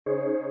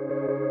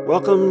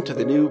Welcome to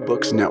the New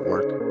Books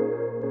Network.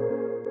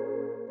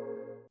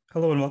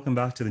 Hello and welcome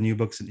back to the New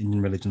Books in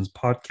Indian Religions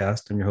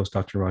podcast. I'm your host,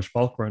 Dr. Raj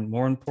Balkar, and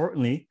more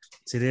importantly,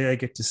 today I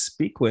get to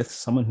speak with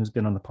someone who's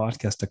been on the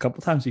podcast a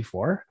couple times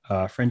before,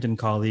 a friend and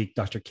colleague,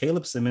 Dr.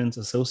 Caleb Simmons,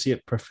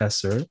 Associate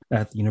Professor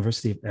at the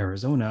University of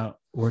Arizona.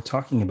 We're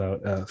talking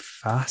about a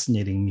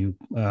fascinating new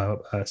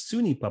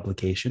SUNY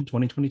publication,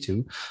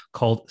 2022,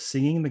 called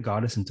Singing the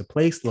Goddess into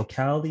Place,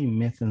 Locality,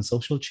 Myth, and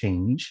Social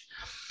Change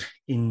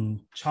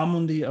in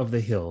Chamundi of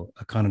the Hill,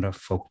 a Kannada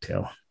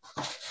folktale.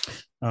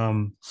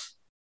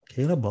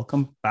 Caleb,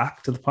 welcome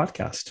back to the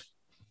podcast.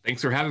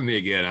 Thanks for having me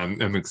again.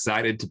 I'm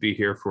excited to be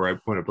here for, I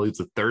believe it's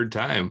the third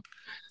time.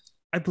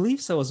 I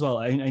believe so as well.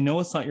 I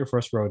know it's not your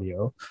first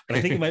rodeo, but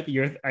I think it might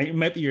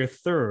be your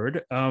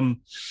third. I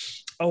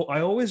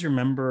always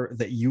remember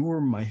that you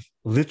were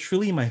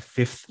literally my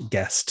fifth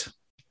guest.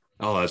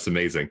 Oh, that's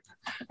amazing.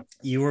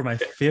 You were my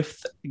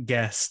fifth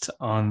guest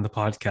on the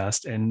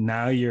podcast, and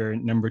now you're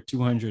number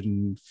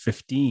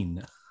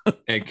 215.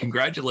 And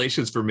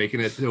congratulations for making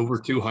it over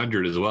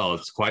 200 as well.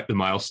 It's quite the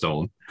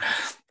milestone.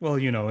 Well,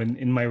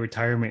 in my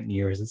retirement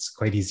years, it's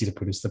quite easy to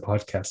produce the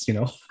podcast,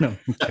 No, I'm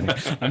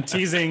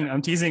kidding.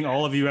 I'm teasing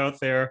all of you out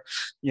there,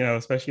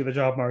 especially the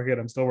job market.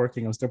 I'm still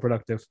working. I'm still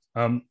productive.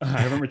 I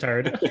haven't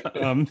retired.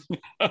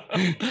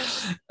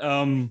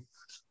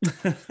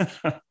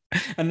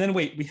 And then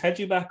wait, we had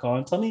you back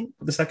on. Tell me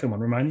the second one.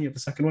 Remind me of the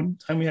second one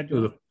time we had you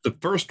on. The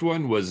first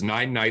one was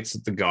 9 Nights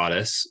at the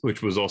Goddess,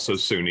 which was also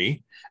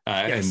SUNY.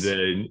 Yes. And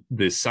then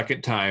the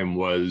second time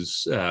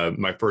was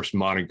my first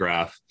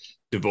monograph,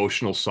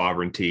 Devotional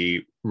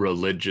Sovereignty,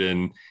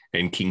 Religion,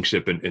 and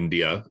Kingship in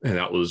India. And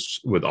that was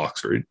with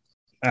Oxford.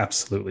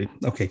 Absolutely.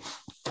 Okay.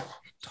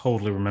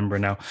 Totally remember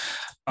now.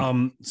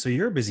 So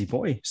you're a busy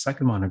boy.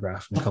 Second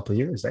monograph in a couple of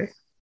years, eh?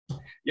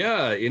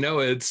 Yeah,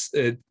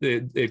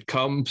 it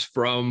comes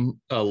from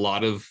a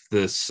lot of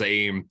the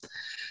same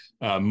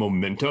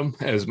momentum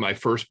as my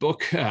first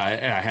book.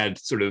 I had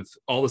sort of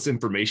all this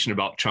information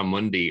about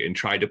Chamundi and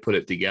tried to put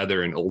it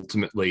together, and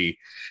ultimately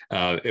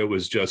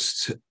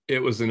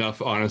it was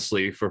enough,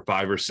 honestly, for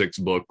 5 or 6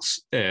 books,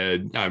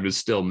 and I'm just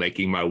still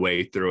making my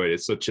way through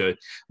it.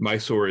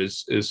 Mysore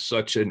is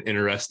such an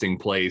interesting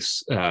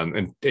place,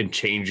 and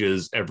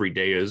changes every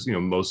day, as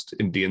most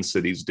Indian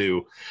cities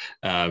do,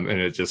 and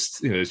it's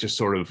just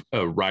sort of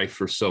rife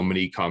for so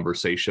many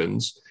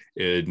conversations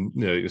in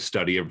the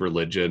study of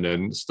religion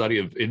and study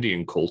of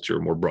Indian culture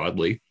more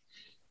broadly.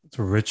 It's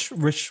a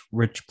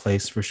rich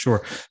place for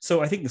sure.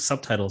 So I think the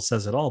subtitle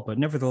says it all, but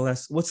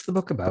nevertheless, what's the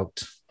book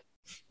about?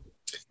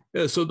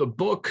 Yeah, so the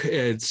book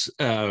takes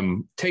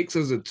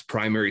as its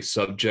primary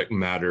subject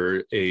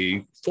matter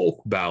a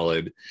folk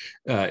ballad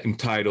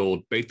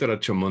entitled Betara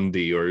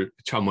Chamundi, or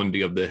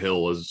Chamundi of the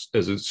Hill, as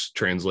it's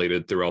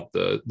translated throughout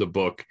the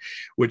book,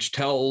 which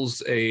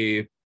tells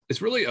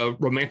it's really a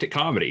romantic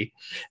comedy.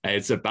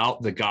 It's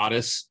about the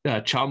goddess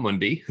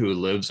Chamundi, who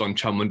lives on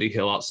Chamundi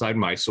Hill outside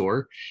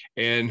Mysore,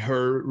 and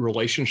her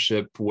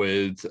relationship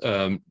with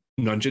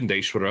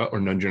Nanjandeshwara, or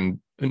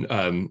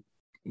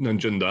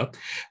Nanjanda,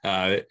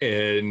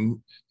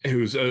 and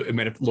who's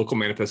a local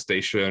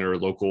manifestation or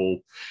local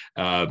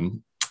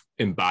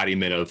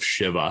embodiment of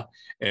Shiva,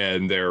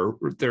 and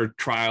their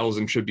trials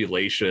and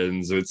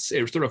tribulations. It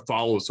sort of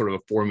follows sort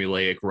of a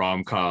formulaic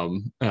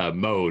rom-com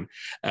mode,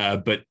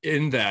 but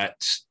in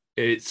that,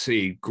 it's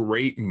a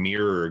great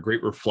mirror, a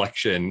great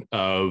reflection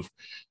of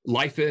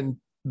life in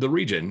the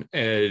region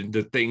and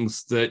the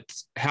things that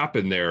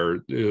happen there,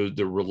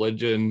 the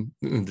religion,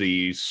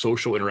 the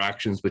social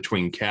interactions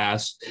between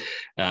castes,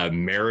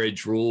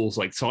 marriage rules,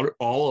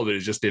 all of it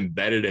is just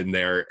embedded in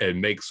there and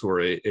makes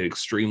for an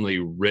extremely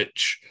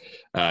rich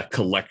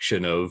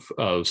collection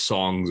of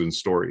songs and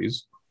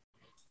stories.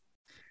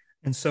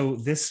 And so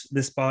this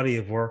body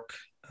of work,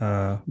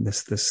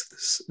 this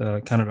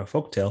Kannada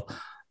folktale,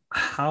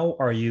 how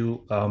are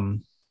you?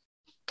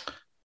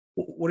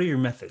 What are your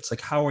methods?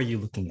 How are you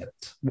looking at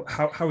it?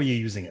 How are you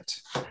using it?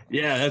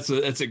 Yeah,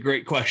 that's a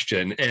great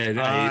question,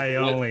 and I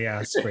only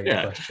ask great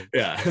questions.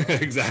 Yeah,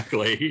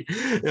 exactly.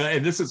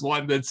 And this is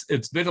one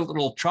it's been a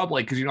little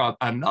troubling because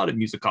I'm not a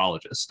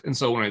musicologist, and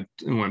so when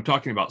I'm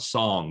talking about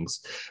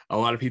songs, a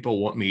lot of people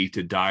want me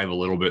to dive a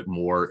little bit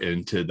more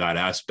into that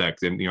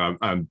aspect, and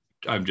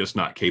I'm just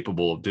not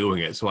capable of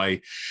doing it. So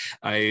I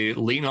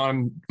lean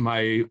on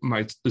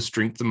the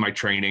strength of my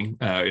training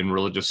in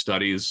religious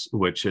studies,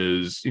 which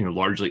is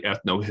largely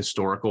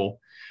ethno-historical,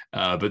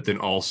 but then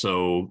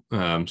also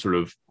sort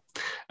of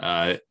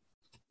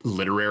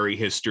literary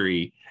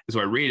history. So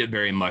I read it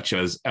very much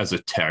as a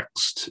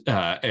text,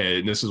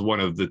 and this is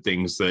one of the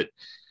things that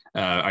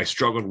I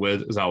struggled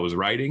with as I was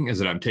writing, is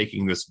that I'm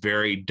taking this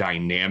very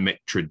dynamic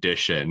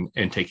tradition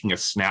and taking a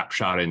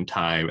snapshot in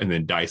time and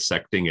then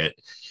dissecting it.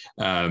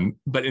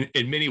 But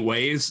in many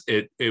ways,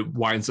 it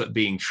winds up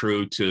being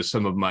true to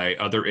some of my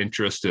other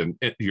interest and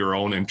your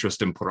own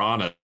interest in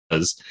Puranas,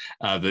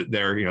 that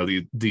they're,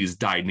 these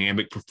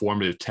dynamic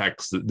performative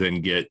texts that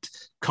then get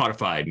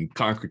codified and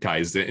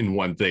concretized in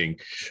one thing.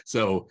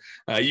 So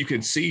you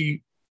can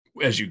see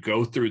as you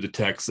go through the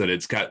text, that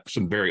it's got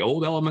some very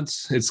old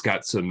elements, it's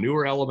got some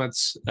newer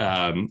elements,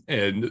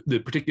 and the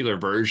particular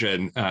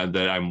version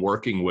that I'm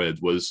working with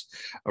was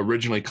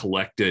originally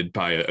collected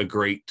by a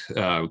great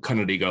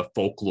Kannada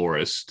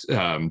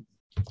folklorist,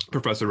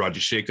 Professor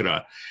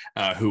Rajashekara,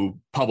 who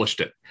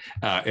published it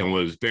and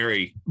was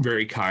very,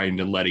 very kind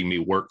in letting me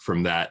work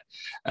from that.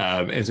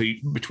 And so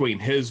between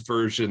his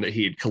version that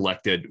he had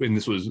collected, and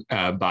this was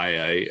by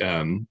a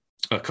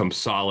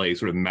Kamsale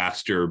sort of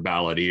master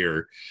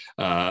balladeer,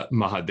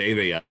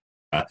 Mahadevaya.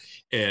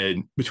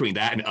 And between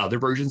that and other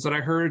versions that I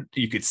heard,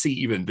 you could see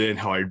even then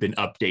how it had been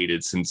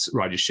updated since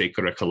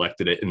Rajashekara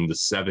collected it in the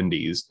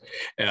 70s.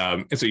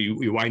 And so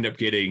you wind up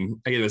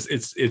getting, again,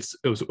 it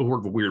was a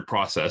weird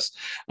process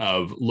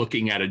of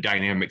looking at a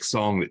dynamic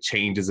song that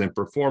changes in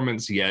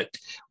performance, yet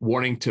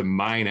wanting to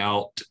mine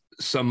out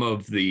some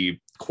of the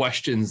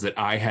questions that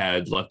I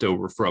had left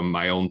over from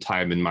my own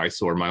time in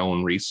Mysore, my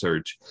own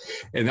research.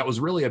 And that was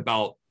really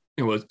about,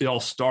 it all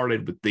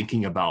started with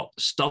thinking about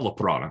Sthala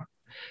Purana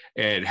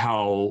and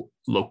how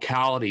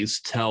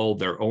localities tell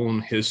their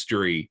own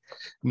history,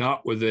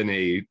 not within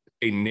a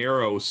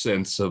narrow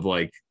sense of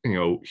like,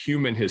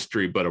 human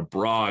history, but a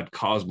broad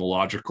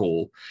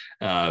cosmological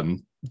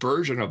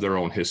version of their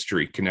own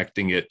history,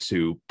 connecting it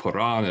to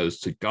Puranas,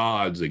 to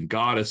gods and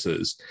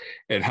goddesses,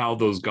 and how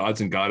those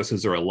gods and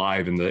goddesses are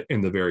alive in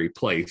the very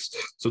place.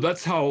 So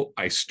that's how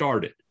I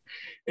started.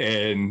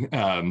 And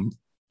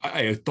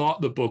I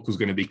thought the book was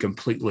going to be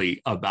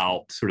completely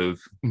about sort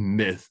of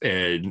myth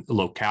and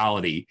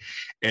locality.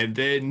 And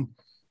then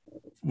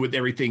with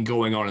everything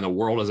going on in the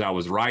world as I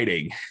was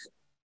writing,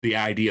 the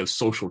idea of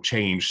social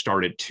change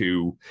started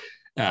to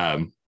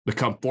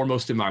become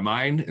foremost in my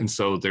mind. And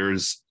so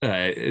there's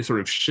it sort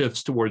of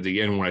shifts toward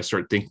the end when I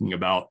start thinking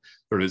about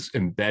sort of this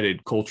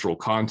embedded cultural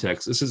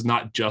context. This is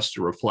not just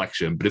a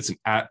reflection, but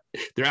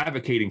they're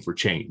advocating for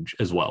change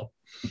as well.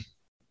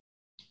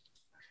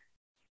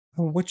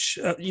 Which,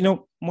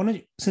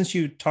 since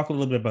you talk a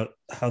little bit about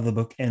how the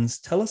book ends,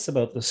 tell us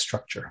about the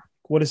structure.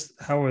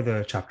 How are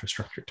the chapters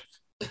structured?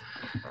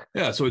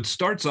 Yeah, so it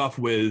starts off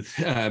with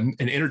an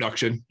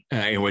introduction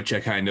in which I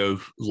kind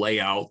of lay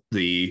out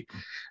the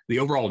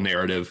overall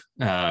narrative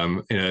in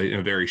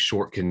a very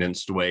short,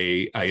 condensed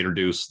way. I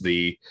introduce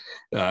the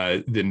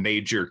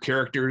major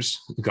characters,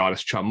 the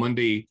goddess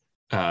Chamundi,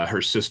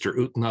 her sister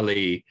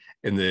Utnali,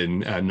 and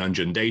then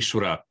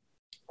Nanjandeshwara,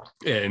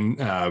 and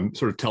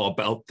sort of tell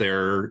about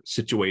their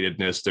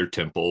situatedness, their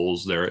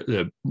temples,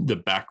 the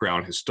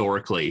background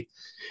historically.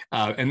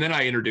 And then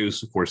I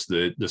introduce, of course,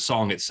 the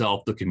song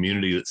itself, the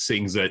community that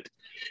sings it,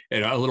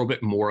 and a little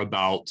bit more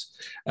about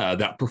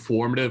that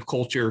performative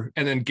culture,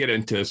 and then get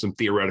into some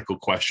theoretical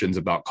questions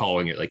about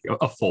calling it like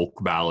a folk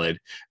ballad.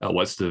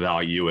 What's the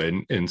value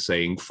in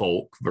saying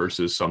folk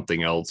versus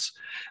something else?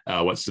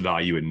 What's the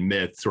value in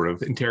myth? Sort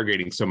of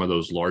interrogating some of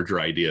those larger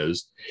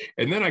ideas.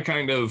 And then I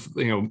kind of,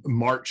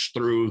 march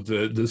through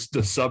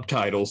the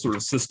subtitles sort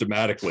of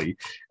systematically,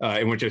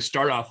 in which I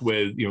start off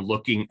with,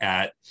 looking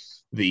at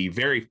the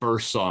very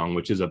first song,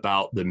 which is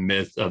about the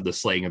myth of the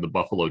slaying of the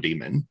buffalo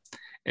demon.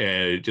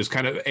 And just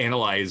kind of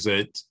analyze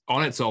it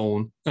on its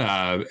own,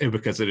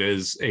 because it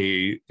is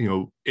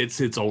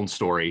it's its own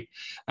story.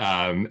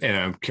 And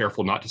I'm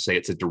careful not to say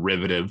it's a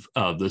derivative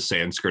of the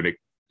Sanskritic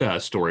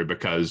story,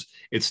 because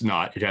it's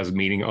not. It has a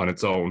meaning on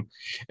its own.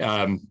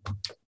 And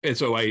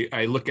so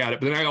I look at it,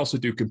 but then I also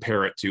do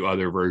compare it to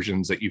other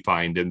versions that you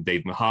find in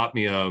Dev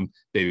Mahatmyam,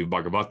 Devi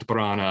Bhagavata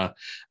Purana,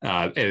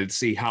 and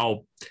see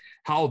how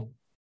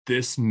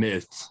this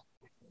myth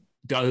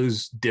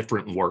does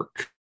different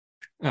work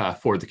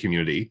for the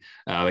community,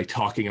 like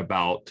talking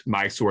about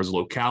Mysore's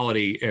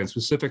locality, and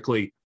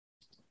specifically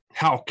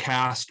how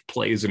caste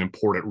plays an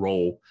important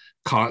role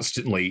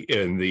constantly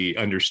in the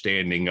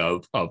understanding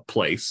of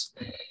place.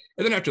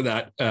 And then after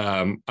that,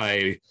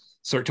 I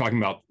start talking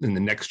about in the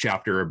next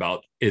chapter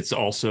about it's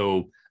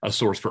also a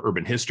source for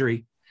urban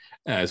history.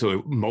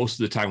 So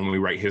most of the time when we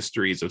write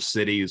histories of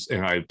cities,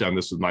 and I've done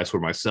this with Mysore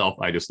myself,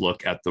 I just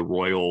look at the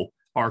royal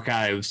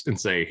archives and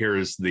say,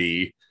 here's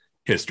the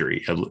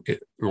history,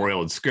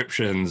 royal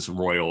inscriptions,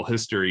 royal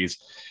histories.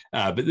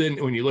 But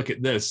then when you look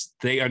at this,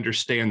 they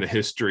understand the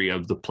history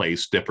of the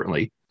place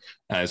differently.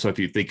 So if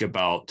you think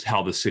about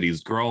how the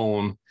city's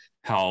grown,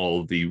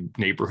 how the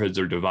neighborhoods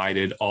are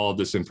divided, all of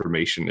this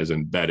information is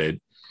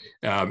embedded.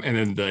 And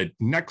then the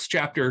next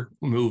chapter,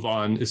 move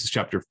on. This is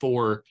chapter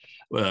 4.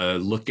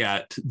 Look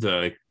at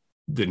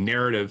the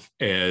narrative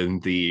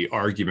and the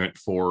argument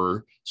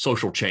for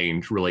social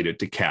change related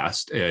to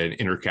caste and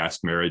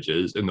intercaste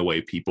marriages and the way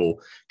people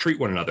treat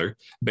one another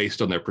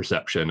based on their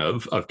perception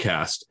of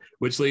caste,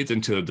 which leads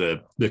into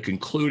the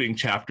concluding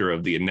chapter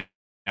of the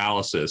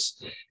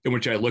analysis, in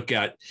which I look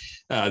at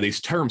these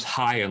terms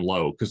high and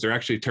low, because they're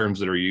actually terms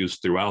that are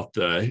used throughout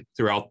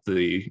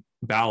the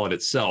ballad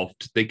itself,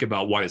 to think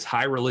about what is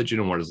high religion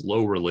and what is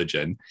low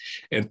religion,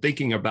 and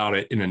thinking about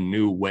it in a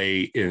new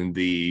way in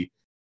the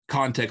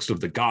context of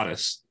the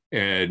goddess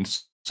and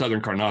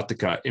Southern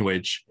Karnataka, in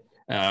which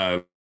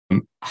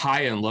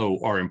high and low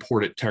are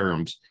important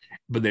terms,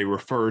 but they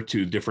refer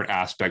to different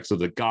aspects of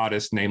the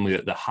goddess, namely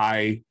that the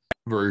high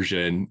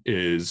version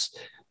is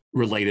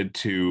related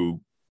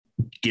to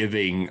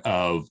giving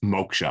of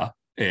moksha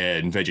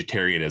and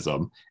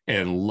vegetarianism,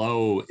 and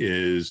low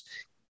is,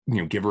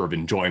 giver of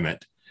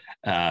enjoyment,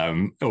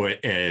 and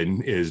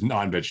is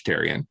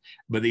non-vegetarian.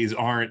 But these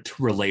aren't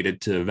related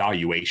to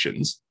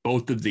valuations.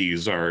 Both of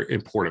these are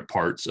important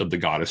parts of the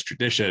goddess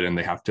tradition, and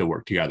they have to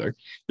work together.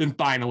 Then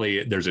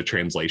finally, there's a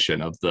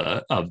translation of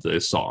the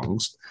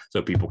songs,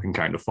 so people can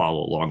kind of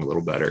follow along a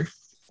little better.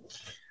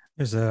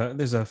 There's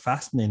a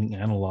fascinating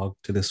analog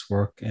to this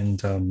work, and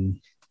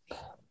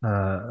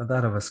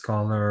that of a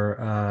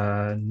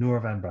scholar, Noor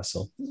van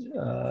Brussel.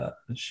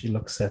 She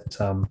looks at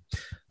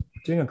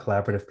doing a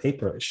collaborative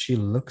paper. She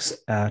looks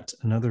at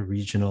another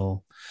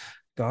regional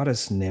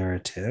goddess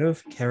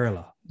narrative,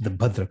 Kerala, the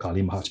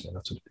Bhadrakali Mahatmya,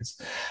 that's what it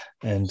is.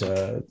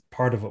 And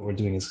part of what we're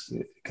doing is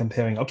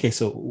comparing, okay,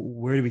 so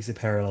where do we see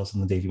parallels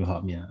in the Devi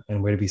Mahatmya,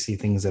 and where do we see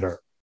things that are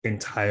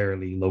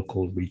entirely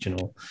local,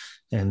 regional,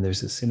 and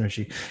there's a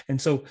synergy. And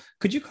so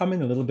could you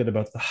comment a little bit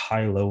about the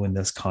high-low in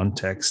this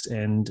context?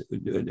 And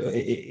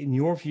in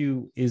your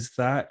view, is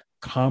that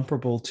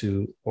comparable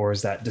to, or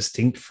is that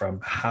distinct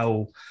from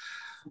how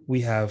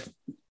we have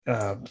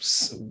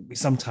we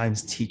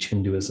sometimes teach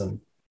Hinduism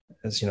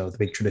as, the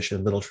big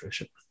tradition, little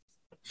tradition?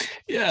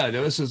 Yeah,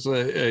 no, this is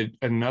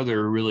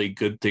another really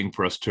good thing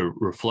for us to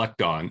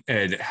reflect on,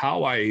 and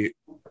why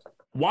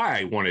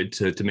I wanted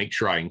to make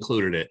sure I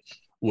included it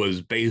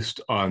was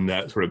based on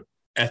that sort of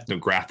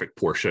ethnographic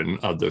portion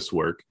of this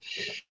work.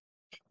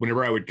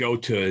 Whenever I would go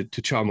to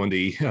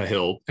Chamundi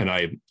Hill, and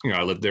I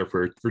lived there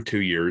for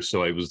 2 years,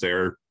 so I was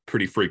there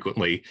pretty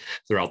frequently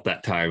throughout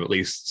that time, at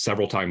least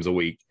several times a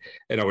week.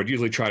 And I would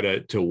usually try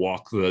to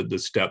walk the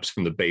steps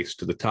from the base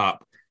to the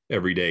top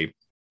every day.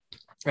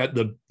 At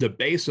the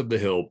base of the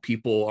hill,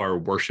 people are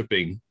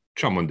worshiping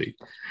Chamundi,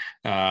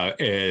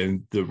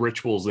 and the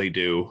rituals they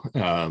do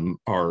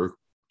are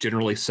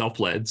generally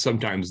self-led.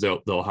 Sometimes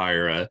they'll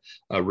hire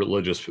a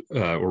religious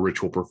or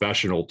ritual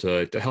professional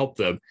to help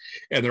them,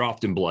 and they're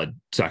often blood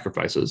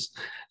sacrifices.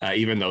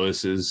 Even though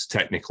this is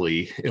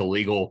technically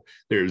illegal,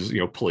 there's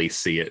police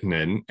see it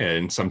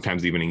and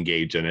sometimes even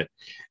engage in it.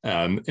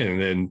 And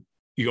then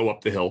you go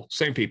up the hill,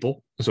 same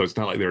people. So it's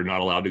not like they're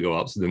not allowed to go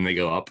up. So then they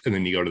go up, and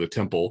then you go to the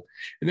temple.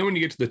 And then when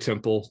you get to the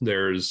temple,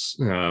 there's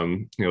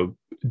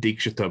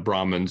Dikshita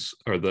Brahmins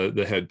are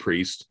the head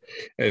priest,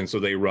 and so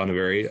they run a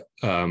very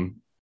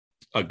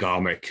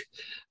agamic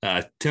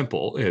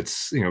temple.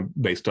 It's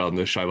based on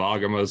the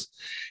Shaivagamas,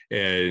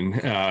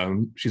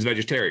 and she's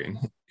vegetarian.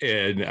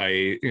 And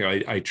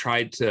I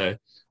tried to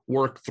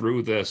work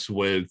through this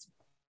with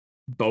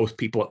both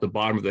people at the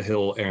bottom of the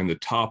hill and the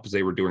top as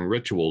they were doing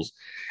rituals.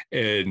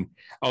 And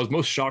I was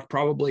most shocked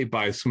probably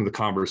by some of the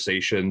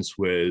conversations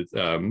with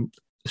Shashi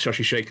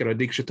Shekhara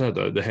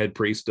Dikshita, the head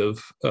priest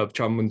of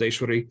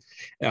Chamundeshwari.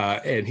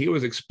 And he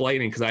was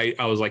explaining, because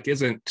I was like,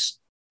 isn't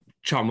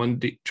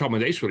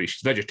Chamundeshwari,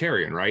 she's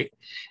vegetarian, right?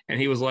 And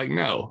he was like,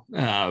 no,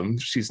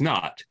 she's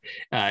not.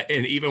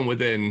 And even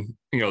within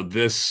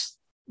this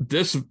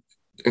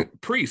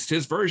priest,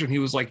 his version, he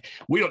was like,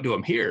 we don't do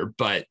them here,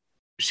 but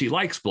she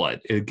likes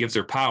blood. It gives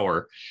her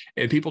power,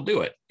 and people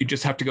do it. You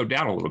just have to go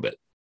down a little bit.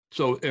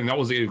 So, and that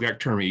was the exact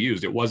term he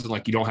used. It wasn't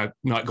like you don't have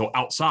not go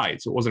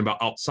outside. So it wasn't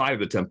about outside of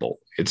the temple.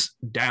 It's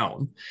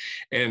down.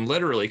 And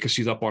literally, because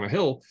she's up on a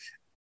hill,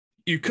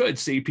 you could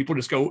see people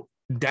just go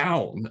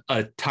down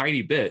a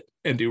tiny bit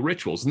and do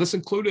rituals. And this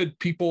included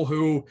people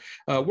who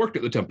worked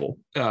at the temple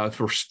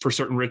for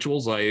certain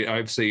rituals.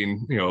 I've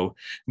seen,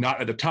 not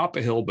at the top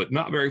of the hill, but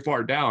not very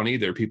far down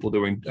either, people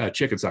doing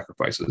chicken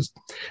sacrifices.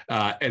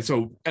 And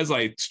so as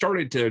I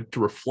started to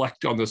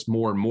reflect on this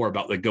more and more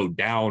about the go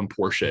down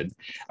portion,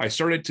 I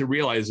started to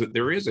realize that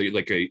there is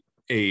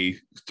a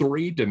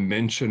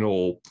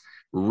three-dimensional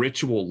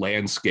ritual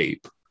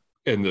landscape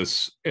in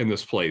this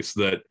place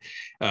that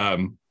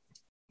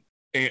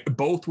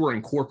both were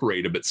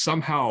incorporated, but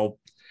somehow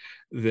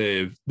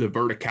the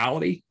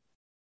verticality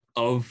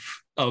of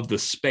the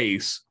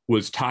space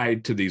was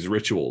tied to these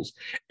rituals.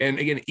 And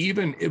again,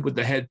 even with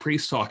the head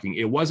priest talking,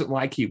 it wasn't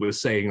like he was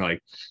saying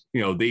like,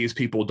 these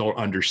people don't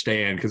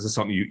understand, because it's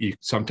something you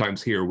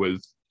sometimes hear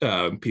with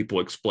people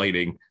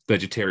explaining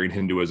vegetarian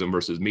Hinduism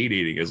versus meat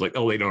eating, is like,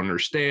 oh, they don't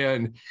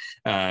understand,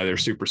 they're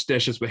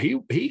superstitious. But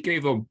he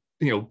gave them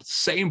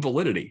same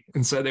validity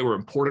and said they were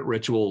important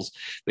rituals.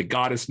 The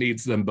goddess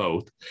needs them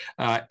both.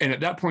 And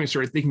at that point, I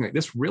started thinking like,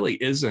 this really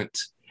isn't,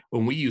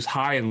 when we use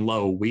high and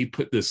low, we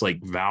put this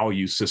like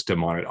value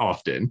system on it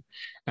often.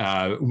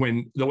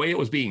 When the way it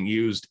was being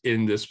used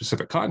in this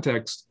specific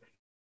context,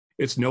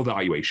 it's no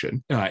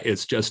valuation.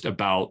 It's just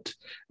about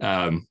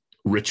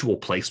ritual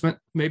placement,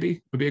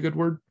 maybe would be a good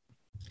word.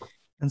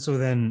 And so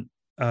then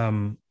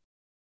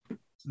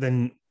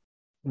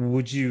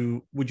would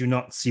you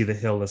not see the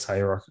hill as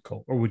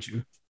hierarchical, or would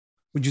you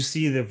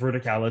see the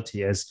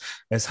verticality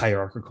as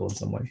hierarchical in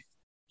some way?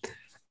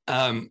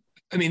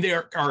 I mean,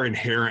 there are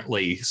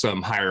inherently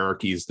some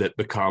hierarchies that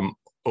become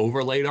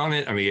overlaid on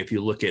it. I mean, if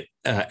you look at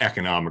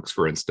economics,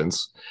 for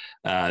instance,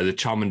 the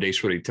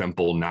Chamundeshwari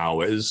temple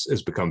now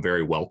has become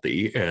very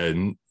wealthy,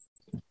 and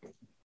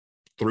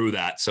through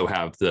that, so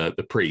have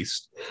the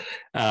priest.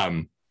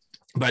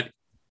 But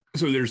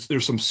so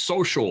there's some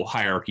social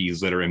hierarchies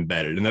that are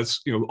embedded, and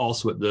that's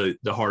also at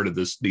the heart of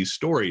these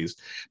stories.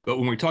 But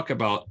when we talk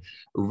about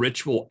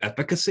ritual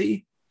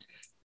efficacy,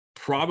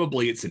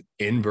 probably it's an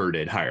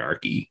inverted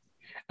hierarchy.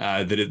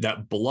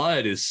 That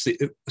blood is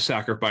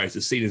sacrificed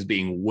is seen as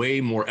being way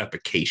more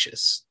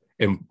efficacious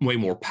and way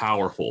more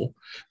powerful.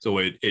 So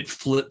it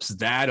flips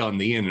that on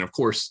the end, and of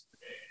course,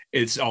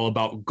 it's all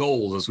about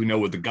goals, as we know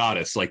with the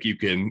goddess. Like you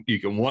can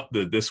want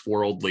this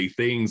worldly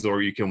things,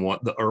 or you can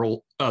want the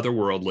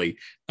otherworldly,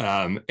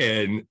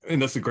 and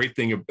that's the great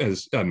thing.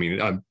 As I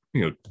mean, I'm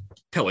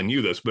telling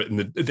you this, but in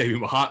the Devi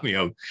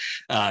Mahatmya,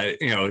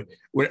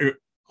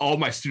 all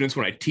my students,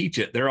 when I teach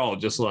it, they're all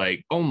just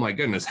like, "Oh my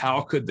goodness,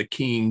 how could the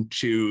king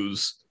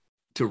choose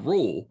to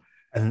rule?"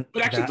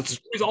 But actually, the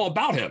story's all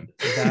about him.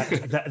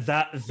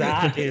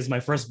 That is my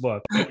first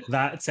book.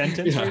 That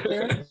sentence right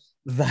there.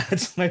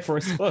 That's my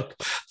first book.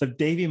 The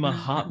Devi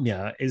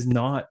Mahatmya is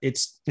not,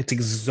 it's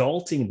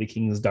exalting the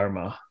king's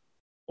dharma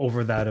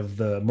over that of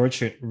the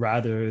merchant,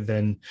 rather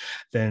than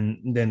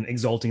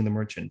exalting the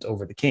merchant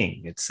over the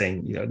king. It's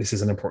saying, this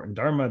is an important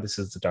dharma. This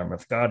is the dharma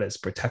of goddess,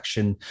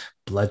 protection,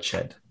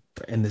 bloodshed.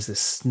 And there's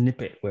this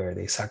snippet where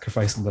they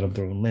sacrifice a lot of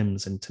their own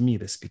limbs. And to me,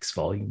 this speaks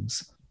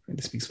volumes. And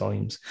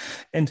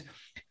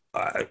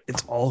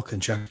it's all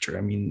conjecture.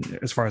 I mean,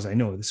 as far as I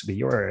know, this would be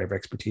your area of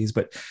expertise,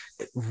 but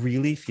it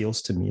really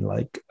feels to me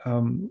like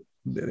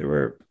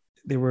there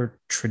were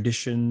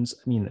traditions.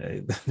 I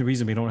mean, the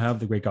reason we don't have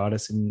the great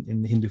goddess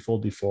in the Hindu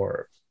fold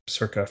before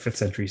circa 5th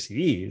century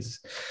CE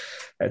is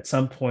at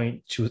some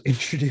point she was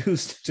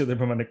introduced to the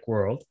Brahmanic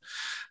world,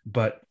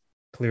 but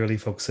clearly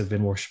folks have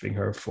been worshiping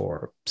her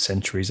for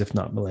centuries, if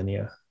not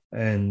millennia.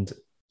 And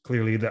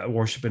clearly that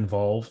worship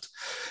involved,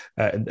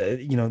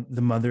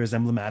 the mother is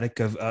emblematic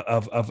of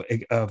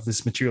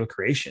this material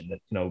creation,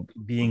 that,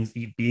 beings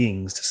eat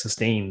beings to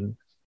sustain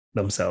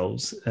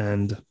themselves.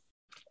 And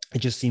it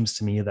just seems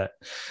to me that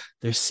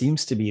there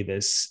seems to be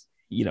this,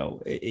 just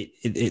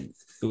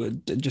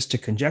to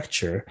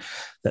conjecture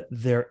that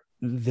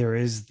there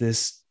is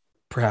this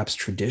perhaps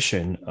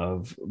tradition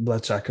of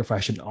blood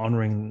sacrifice and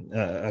honoring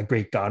a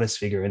great goddess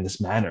figure in this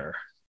manner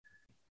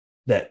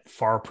that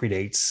far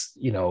predates,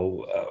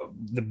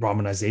 the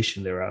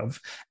Brahmanization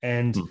thereof.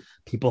 And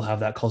people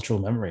have that cultural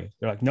memory.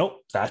 They're like,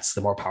 nope, that's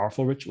the more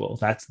powerful ritual.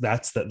 That's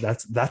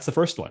the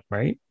first one,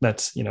 right?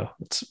 That's,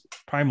 it's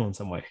primal in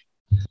some way.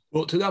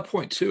 Well, to that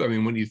point too, I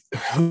mean,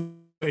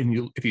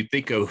 if you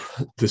think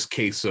of this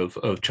case of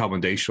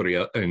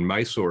Chamundeshwari in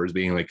Mysore as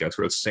being like a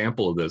sort of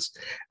sample of this,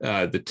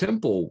 the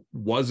temple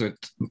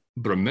wasn't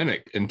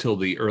Brahminic until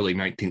the early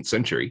 19th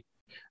century.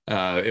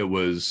 It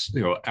was,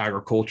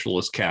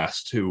 agriculturalist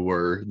caste who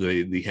were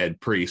the head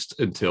priest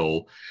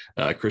until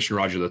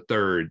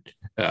Krishnaraja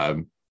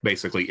III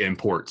basically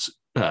imports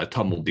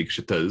Tamil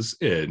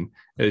Dikshitas in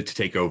to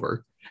take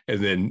over.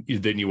 And then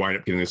you wind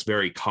up getting this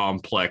very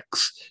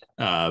complex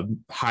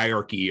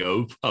hierarchy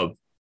of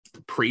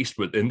priest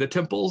within the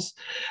temples,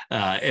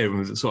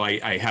 and so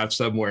I have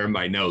somewhere in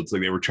my notes,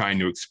 like they were trying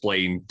to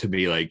explain to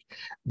me like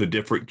the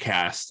different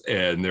castes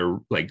and their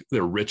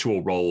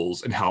ritual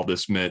roles and how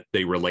this meant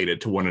they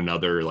related to one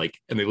another, like,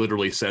 and they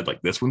literally said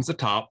like this one's the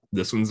top,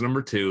 this one's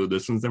number 2,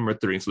 this one's number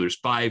 3, and so there's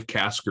 5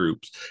 caste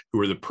groups who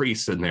are the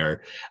priests in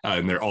there,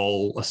 and they're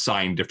all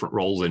assigned different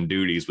roles and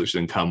duties, which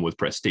then come with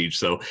prestige.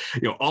 So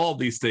all of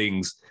these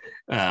things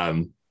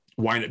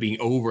wind up being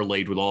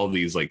overlaid with all of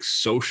these like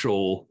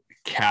social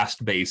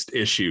caste-based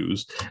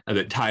issues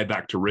that tie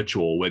back to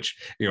ritual, which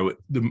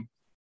the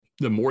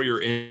more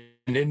you're in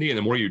India,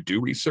 the more you do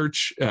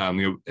research,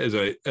 as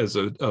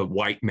a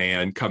white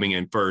man coming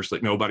in first,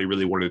 like nobody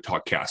really wanted to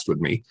talk caste with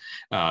me,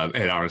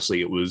 and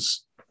honestly it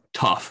was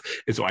tough,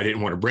 and so I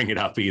didn't want to bring it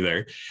up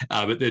either,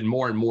 but then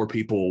more and more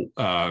people,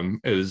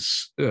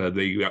 as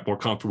they got more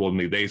comfortable with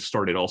me, they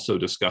started also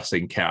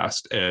discussing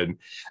caste, and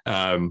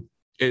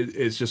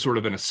it's just sort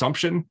of an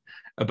assumption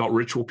about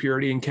ritual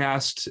purity and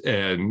caste.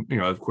 And,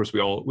 of course, we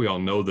all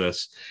know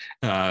this.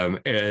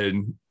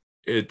 And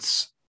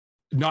it's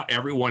not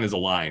everyone is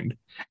aligned.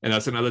 And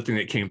that's another thing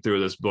that came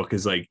through this book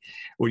is like,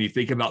 when you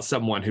think about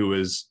someone who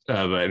is,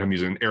 and I'm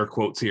using air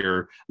quotes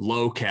here,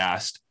 low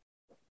caste,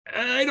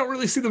 I don't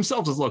really see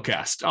themselves as low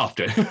caste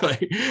often.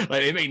 like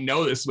they may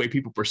know this way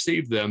people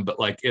perceive them, but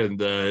like in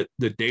the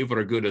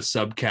Devaraguna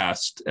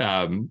subcaste,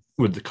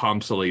 with the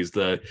Kamsalis,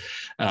 the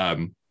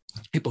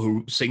people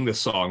who sing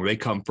this song, they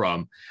come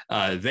from,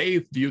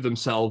 they view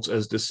themselves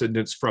as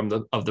descendants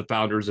of the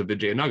founders of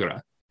Vijayanagara.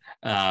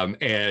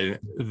 And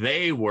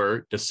they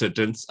were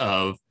descendants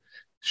of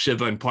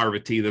Shiva and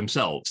Parvati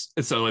themselves.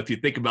 And so if you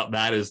think about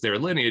that as their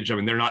lineage, I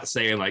mean, they're not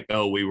saying like,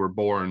 oh, we were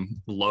born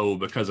low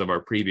because of our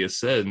previous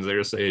sins.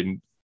 They're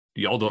saying,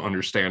 y'all don't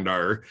understand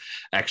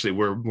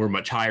we're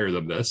much higher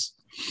than this.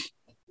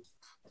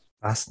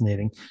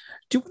 Fascinating.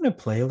 Do you want to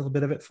play a little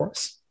bit of it for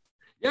us?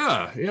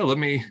 Yeah. Let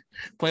me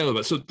play a little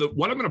bit. So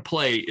what I'm going to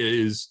play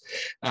is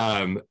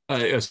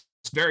a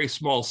very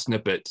small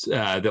snippet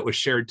that was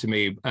shared to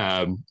me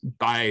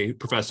by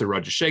Professor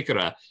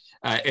Rajashekara.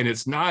 And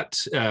it's not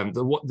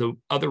the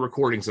other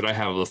recordings that I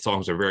have of the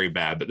songs are very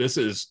bad, but this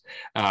is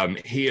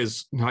he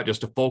is not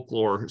just a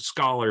folklore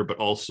scholar, but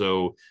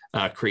also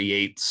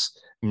creates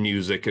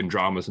music and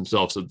dramas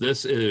himself. So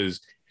this is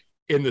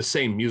in the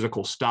same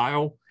musical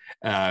style,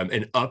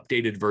 an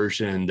updated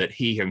version that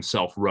he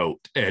himself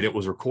wrote, and it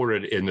was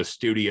recorded in the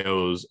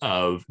studios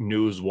of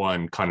News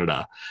One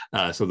Kannada.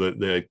 So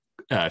the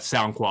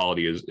sound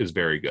quality is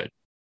very good.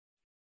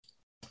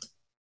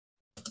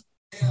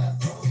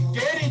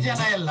 ಕೇರಿ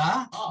ಜನ ಎಲ್ಲ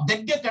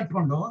ದೆಗ್ಗೆ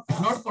ಕಟ್ಕೊಂಡು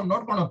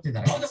ನೋಡ್ಕೊಂಡು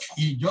ಹೋಗ್ತಿದ್ದಾರೆ.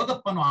 ಈ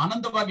ಜೋಗಪ್ಪನು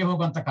ಆನಂದವಾಗಿ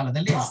ಹೋಗುವಂತ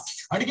ಕಾಲದಲ್ಲಿ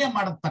ಅಡಿಗೆ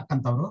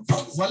ಮಾಡತಕ್ಕಂಥವ್ರು,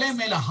 ಒಲೆ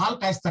ಮೇಲೆ ಹಾಲು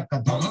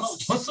ಕಾಯಿಸ್ತಕ್ಕಂಥವ್ರು,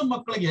 ಹೊಸ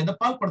ಮಕ್ಕಳಿಗೆ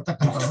ಎದಪಾಲ್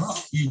ಕೊಡ್ತಕ್ಕಂಥವ್ರು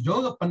ಈ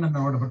ಜೋಗಪ್ಪನನ್ನು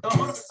ನೋಡ್ಬಿಟ್ಟು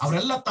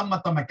ಅವರೆಲ್ಲ ತಮ್ಮ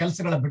ತಮ್ಮ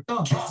ಕೆಲಸಗಳ ಬಿಟ್ಟು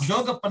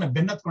ಜೋಗಪ್ಪನ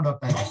ಬೆನ್ನತ್ಕೊಂಡು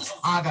ಹೋಗ್ತಾ ಇದ್ದಾರೆ.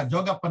 ಆಗ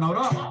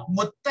ಜೋಗಪ್ಪನವರು,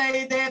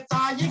 ಮುತ್ತೈದೆ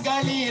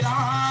ತಾಯಿಗಳೀರ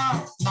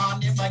ನಾ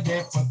ನಿಮಗೆ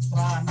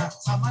ಪುತ್ರನ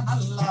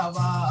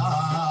ಸಮನಲ್ಲವಾ,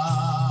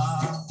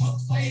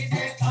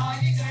 ಮುತ್ತೈದೆ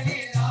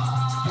ತಾಯಿಗಳೀರ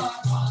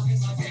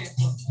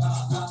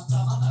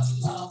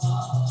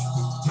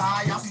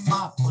ತಾಯಮ್ಮ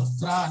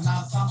ಪುತ್ರನ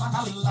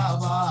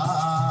ಸಮನಲ್ಲವಾ,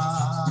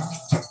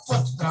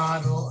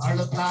 ಪುತ್ರರು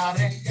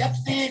ಅಳುತ್ತಾರೆ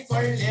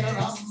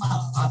ಎತ್ತಿಕೊಳ್ಳಿರಮ್ಮ,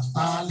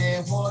 ಅತ್ತಾಲೆ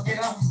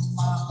ಹೋಗಿರಮ್ಮ.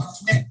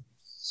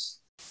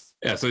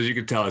 Yeah, so as you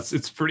can tell,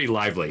 it's pretty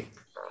lively.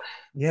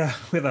 Yeah,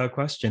 without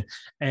question.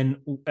 And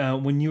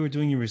when you were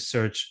doing your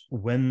research,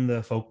 when the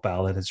folk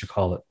ballad, as you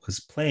call it, was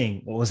playing,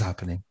 what was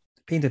happening?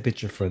 Paint a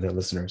picture for the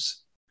listeners.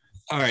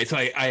 All right, so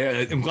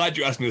I'm glad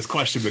you asked me this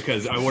question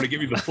because I want to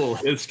give you the full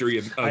history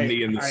of me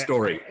and the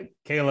story.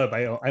 Caleb,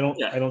 I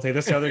don't say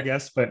this to other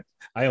guests, but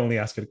I only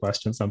ask good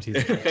questions. I'm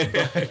teasing.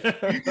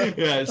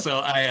 Yeah, so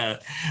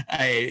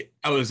I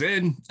was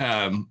in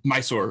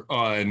Mysore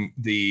on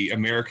the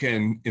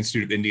American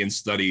Institute of Indian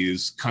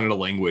Studies Kannada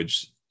language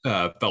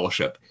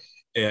fellowship,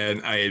 and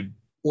I had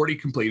already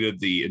completed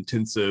the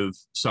intensive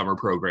summer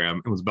program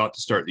and was about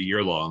to start the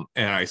year long,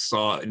 and I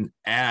saw an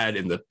ad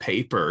in the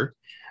paper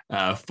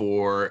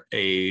for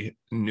a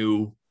new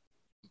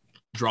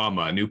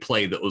drama, a new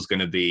play that was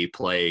going to be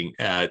playing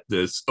at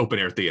this open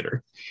air theater.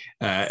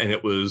 And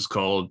it was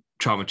called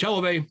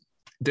Chamundi.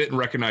 Didn't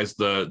recognize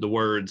the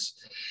words.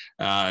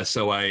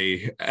 So I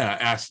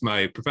asked my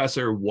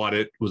professor what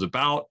it was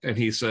about. And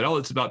he said, oh,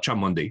 it's about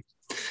Chamundi.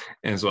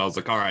 And so I was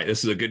like, all right,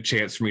 this is a good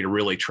chance for me to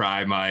really try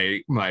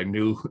my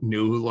new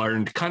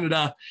learned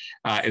Kannada.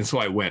 And so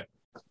I went.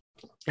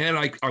 And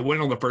I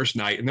went on the first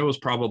night, and there was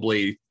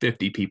probably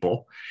 50 people.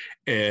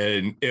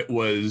 And it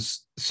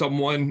was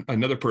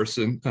another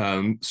person,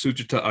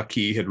 Sujata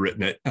Aki had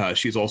written it.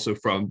 She's also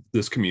from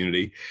this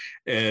community.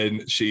 And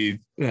she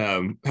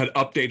had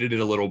updated it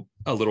a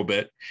little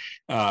bit.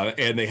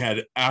 And they had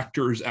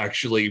actors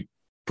actually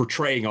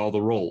portraying all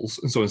the roles.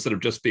 And so instead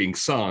of just being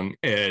sung,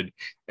 and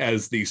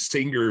as these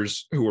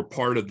singers who were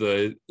part of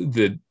the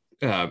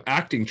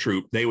acting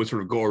troupe, they would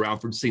sort of go around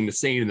from scene to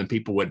scene, and then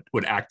people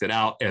would act it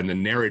out, and the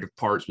narrative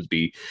parts would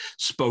be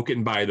spoken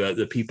by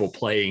the people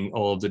playing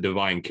all of the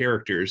divine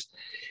characters.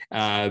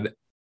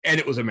 And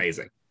it was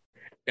amazing,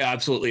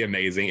 absolutely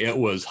amazing. It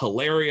was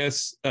hilarious.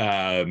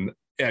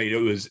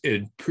 It was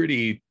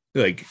pretty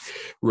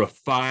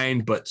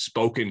refined but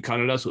spoken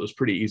Kannada, so it was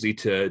pretty easy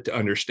to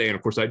understand.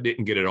 Of course, I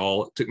didn't get it all.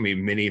 It took me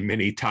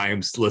many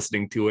times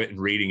listening to it and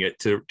reading it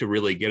to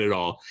really get it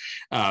all.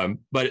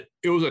 But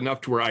it was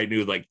enough to where I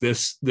knew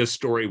this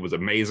story was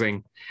amazing,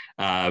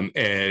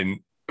 and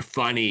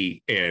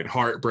funny and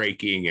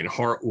heartbreaking and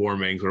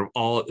heartwarming, sort of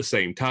all at the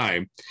same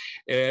time.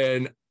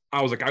 And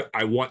I was like,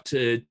 I want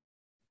to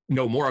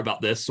know more about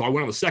this. So I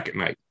went on the second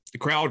night. The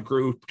crowd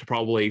grew to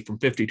probably from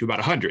 50 to about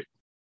 100.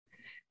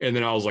 And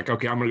then I was like,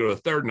 okay, I'm going to go to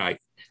the third night.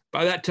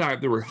 By that time,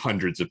 there were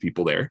hundreds of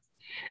people there.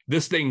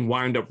 This thing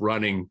wound up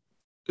running.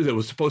 It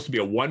was supposed to be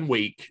a 1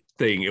 week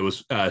thing. It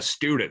was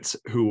students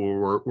who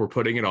were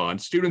putting it on,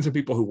 students and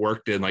people who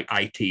worked in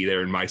IT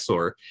there in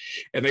Mysore.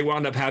 And they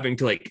wound up having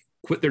to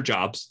quit their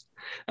jobs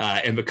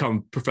and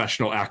become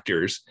professional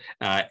actors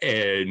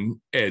and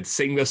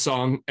sing this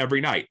song every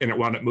night. And it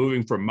wound up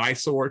moving from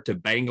Mysore to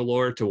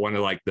Bangalore to one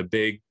of the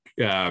big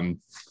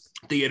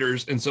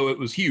theaters, and so it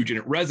was huge and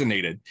it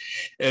resonated.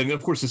 And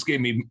of course this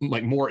gave me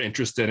more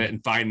interest in it and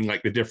finding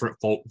the different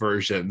folk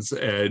versions.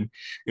 And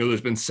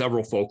there's been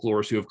several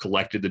folklorists who have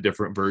collected the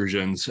different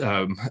versions.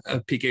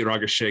 PK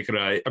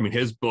Ragashekara,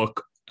 his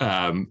book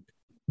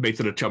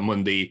based on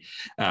Chamundi,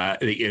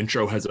 the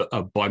intro has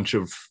a bunch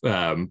of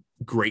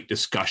great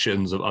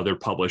discussions of other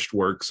published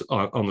works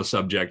on the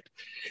subject.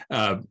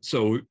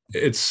 So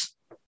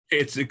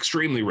it's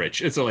extremely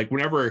rich. It's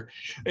whenever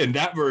in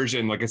that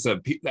version, like I said,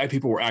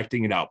 people were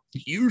acting it out.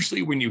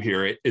 Usually when you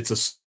hear it, it's a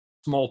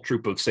small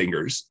troupe of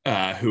singers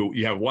who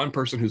you have one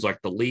person who's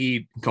the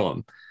lead, call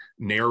him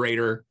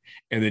narrator,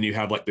 and then you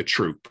have like the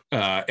troupe.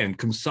 And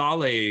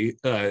Kamsale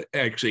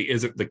actually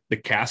isn't the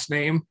cast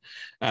name.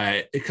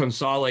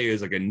 Kamsale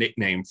is like a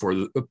nickname for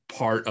the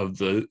part of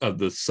the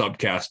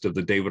subcast of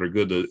the David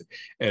Arguda,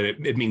 and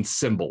it means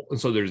symbol. And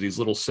so there's these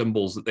little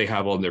symbols that they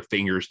have on their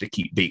fingers to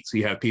keep beat. So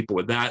you have people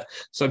with that,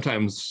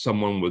 sometimes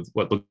someone with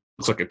what looks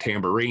like a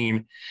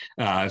tambourine,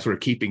 sort of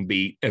keeping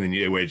beat, and then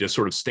they would just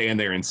sort of stand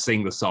there and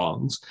sing the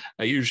songs.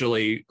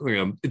 Usually,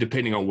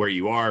 depending on where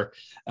you are,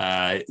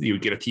 you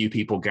would get a few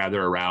people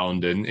gather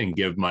around and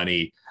give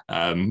money.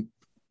 And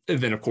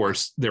then, of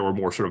course, there were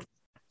more sort of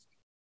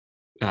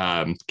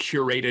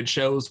curated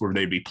shows where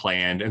they'd be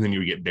planned, and then you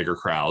would get bigger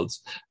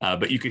crowds.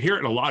 But you could hear it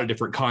in a lot of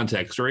different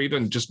contexts, or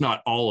even just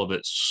not all of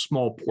it,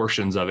 small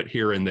portions of it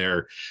here and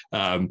there.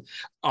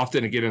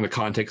 Often, again, in the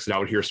context that I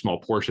would hear small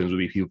portions would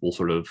be people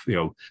sort of,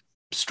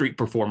 street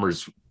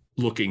performers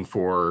looking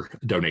for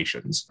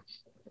donations.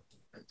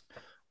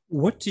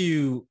 What do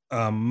you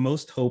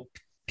most hope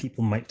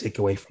people might take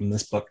away from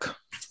this book?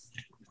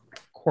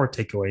 Core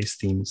takeaways,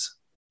 themes.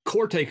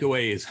 Core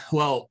takeaways.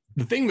 Well,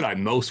 the thing that I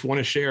most want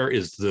to share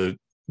is the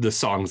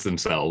songs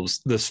themselves.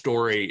 The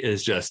story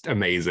is just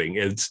amazing.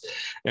 It's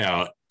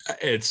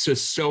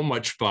just so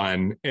much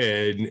fun,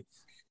 and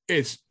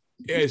it's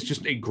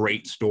just a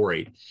great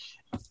story.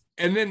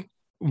 And then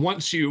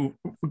once you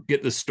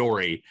get the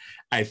story,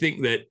 I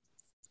think that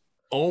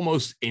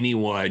almost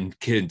anyone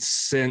can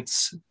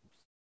sense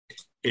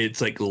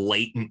its like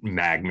latent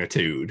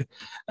magnitude,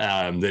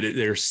 that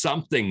there's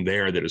something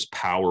there that is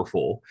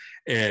powerful.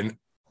 And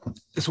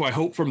so I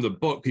hope from the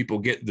book people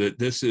get that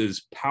this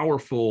is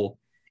powerful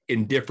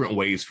in different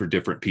ways for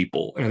different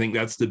people. And I think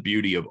that's the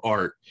beauty of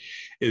art,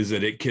 is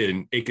that it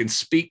can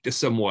speak to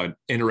someone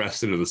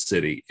interested in the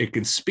city. It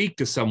can speak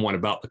to someone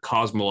about the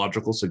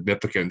cosmological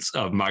significance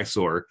of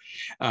Mysore,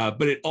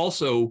 but it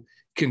also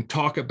can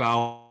talk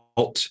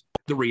about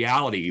the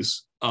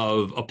realities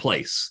of a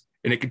place.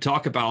 And it can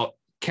talk about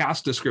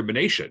caste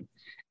discrimination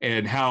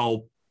and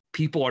how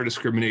people are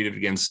discriminated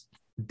against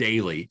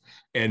daily,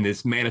 and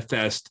it's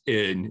manifest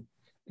in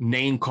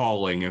name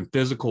calling and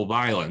physical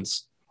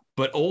violence.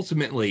 But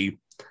ultimately,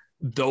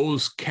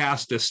 those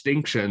caste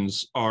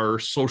distinctions are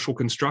social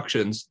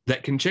constructions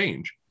that can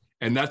change.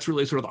 And that's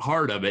really sort of the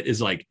heart of it,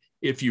 is like,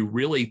 if you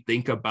really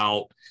think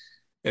about,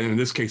 and in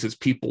this case, it's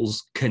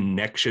people's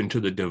connection to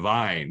the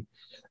divine,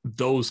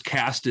 those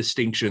caste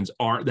distinctions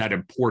aren't that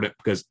important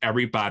because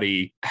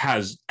everybody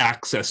has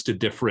access to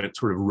different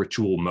sort of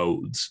ritual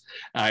modes.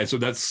 So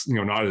that's,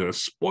 not a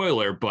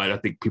spoiler, but I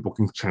think people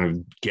can kind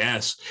of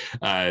guess.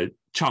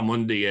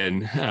 Chamundi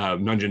and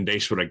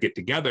Nanjandeshwara get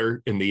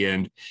together in the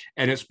end,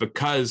 and it's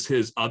because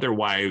his other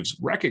wives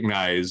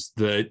recognize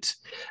that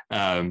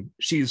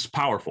she's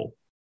powerful.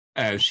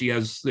 She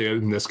has,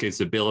 in this case,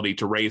 the ability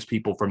to raise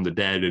people from the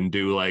dead and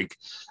do like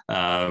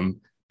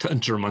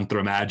Tantra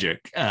mantra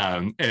magic.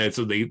 And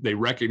so they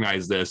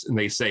recognize this, and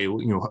they say,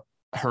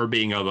 her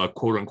being of a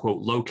quote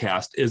unquote low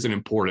caste isn't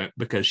important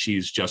because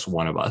she's just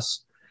one of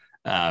us.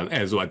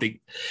 And so I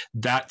think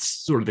that's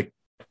sort of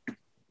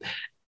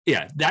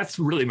that's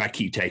really my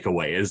key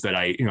takeaway, is that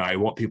I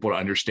want people to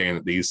understand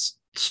that these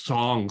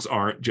songs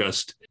aren't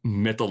just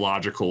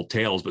mythological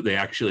tales, but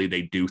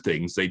they do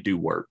things, they do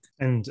work.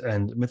 And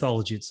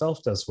mythology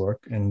itself does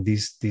work. And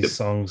these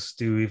songs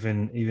do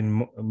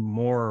even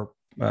more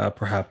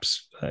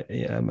perhaps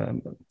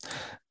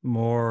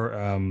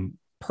more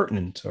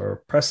pertinent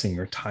or pressing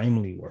or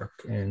timely work.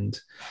 And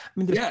I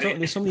mean,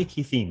 there's so many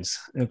key themes.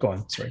 Go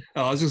on, sorry.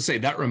 I was going to say,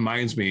 that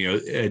reminds me,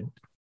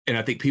 and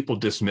I think people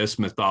dismiss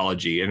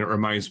mythology, and it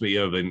reminds me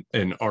of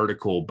an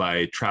article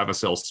by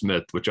Travis L.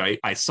 Smith, which I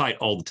cite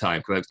all the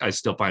time because I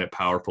still find it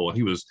powerful. And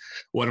he was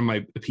one of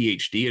my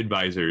PhD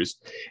advisors,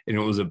 and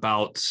it was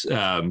about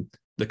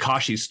the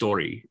Kashi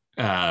story,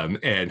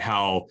 and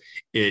how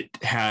it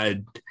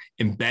had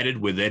embedded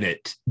within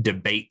it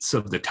debates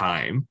of the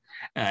time.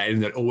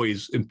 And that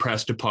always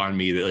impressed upon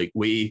me that, like,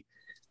 we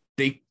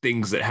think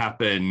things that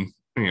happen,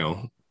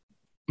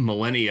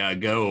 millennia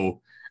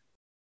ago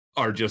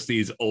are just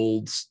these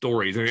old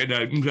stories. I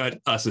mean, not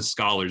us as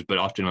scholars, but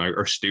often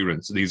our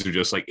students. These are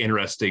just like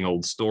interesting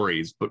old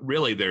stories, but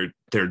really they're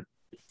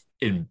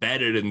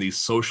embedded in these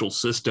social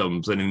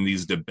systems and in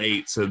these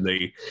debates, and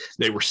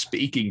they were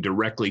speaking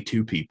directly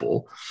to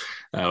people,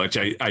 which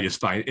I just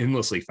find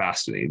endlessly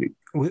fascinating.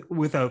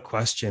 Without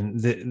question,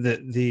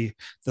 the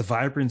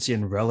vibrancy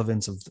and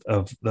relevance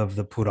of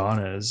the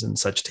Puranas and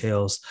such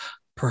tales,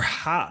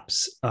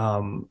 perhaps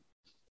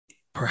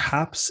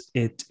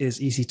it is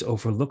easy to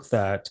overlook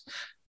that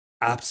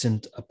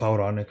absent a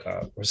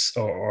Pauranika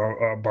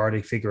or a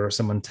bardic figure or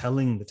someone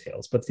telling the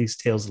tales. But these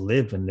tales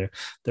live, and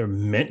they're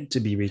meant to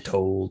be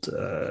retold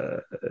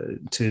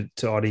to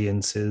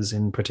audiences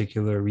in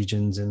particular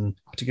regions, in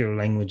particular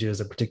languages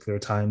at particular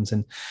times.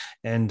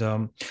 And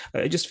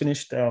I just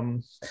finished,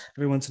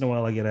 every once in a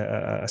while I get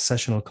a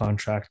sessional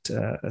contract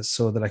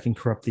so that I can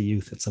corrupt the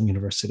youth at some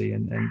university,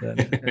 and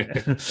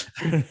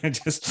I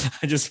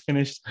just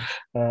finished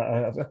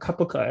I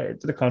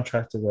did a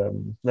contract at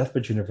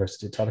Lethbridge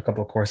University, taught a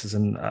couple of courses classes,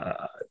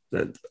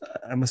 and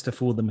I must have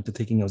fooled them into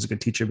thinking I was a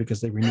good teacher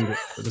because they renewed it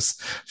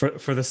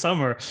for the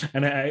summer.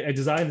 And I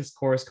designed this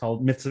course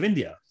called Myths of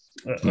India.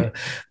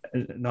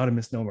 Not a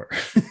misnomer.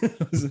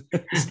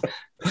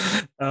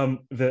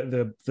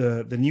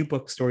 The new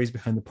book, Stories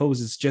Behind the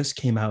Poses, just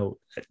came out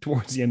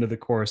towards the end of the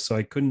course, so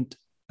I couldn't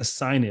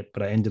assign it,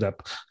 but I ended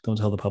up, don't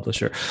tell the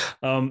publisher,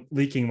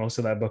 leaking most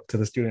of that book to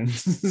the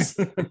students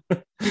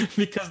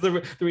because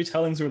the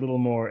retellings were a little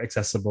more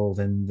accessible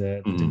than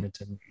the Dimit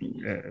and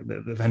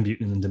the Van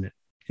Buiten and Dimit,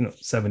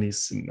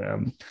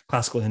 70s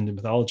classical Hindu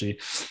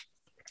mythology.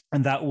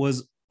 And that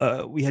was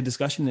we had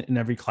discussion in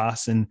every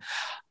class, and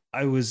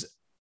I was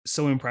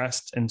so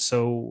impressed. And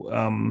so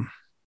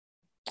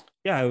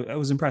I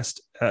was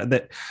impressed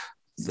that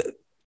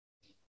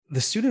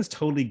the students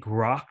totally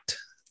grokked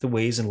the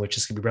ways in which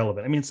this could be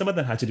relevant. I mean, some of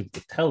them had to do with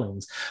the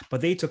tellings,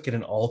 but they took it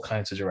in all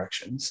kinds of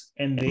directions,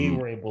 and they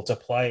were able to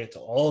apply it to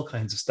all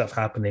kinds of stuff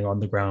happening on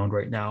the ground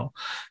right now.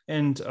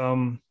 And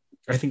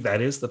I think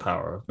that is the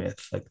power of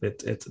myth, like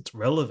its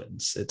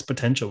relevance, its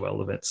potential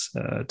relevance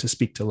to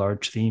speak to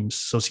large themes,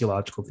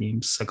 sociological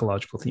themes,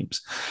 psychological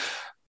themes.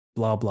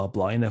 Blah blah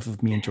blah. Enough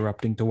of me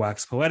interrupting to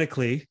wax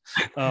poetically.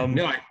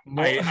 No,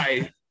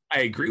 I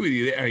agree with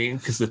you. I mean,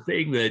 because the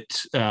thing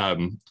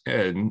that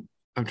and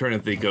I'm trying to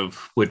think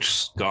of which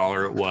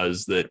scholar it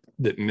was that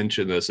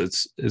mentioned this.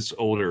 It's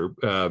older,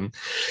 but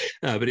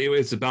anyway,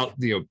 it's about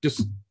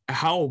just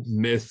how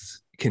myth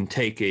can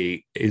take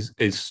a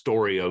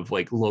story of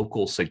like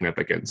local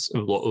significance,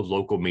 of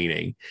local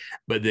meaning,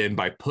 but then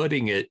by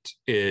putting it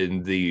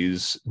in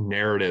these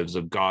narratives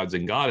of gods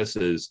and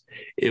goddesses,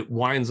 it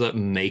winds up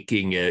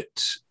making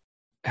it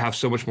have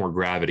so much more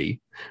gravity,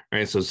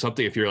 right? So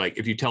something, if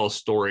you tell a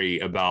story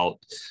about,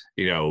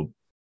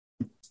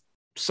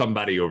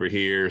 somebody over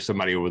here,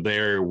 somebody over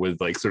there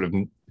with like sort of,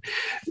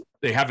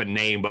 they have a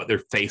name, but they're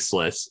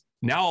faceless.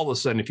 Now, all of a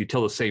sudden, if you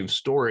tell the same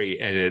story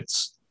and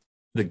it's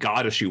the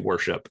goddess you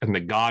worship and the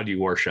god you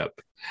worship,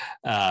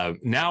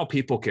 now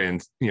people can,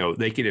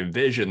 they can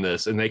envision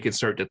this and they can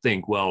start to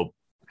think, well,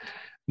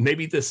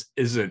 maybe this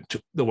isn't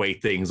the way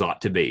things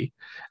ought to be.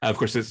 Of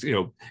course, it's,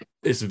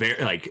 it's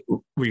very like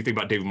when you think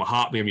about David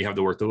Mahatmyam, you have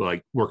the work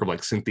of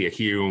like Cynthia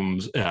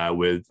Humes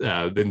with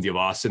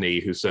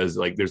Vindhyavasini, who says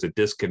like there's a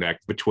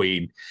disconnect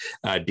between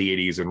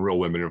deities and real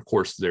women. And of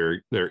course,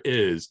 there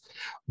is,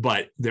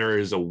 but there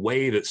is a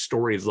way that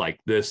stories like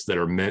this that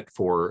are meant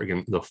for,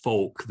 again, the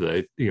folk,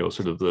 the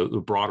sort of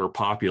the broader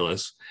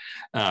populace,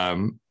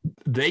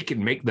 they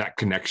can make that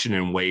connection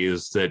in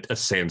ways that a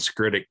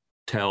Sanskritic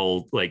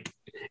tell like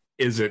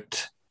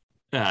isn't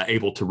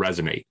able to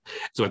resonate.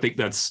 So I think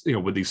that's,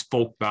 with these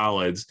folk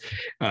ballads,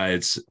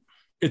 it's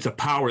a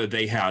power that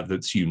they have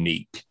that's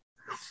unique.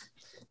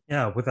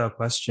 Yeah, without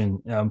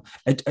question.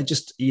 I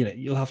just,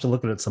 you'll have to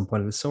look at it at some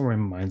point. It so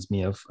reminds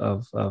me of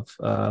the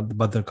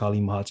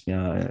Bhadrakali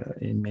Mahatmya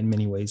in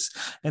many ways.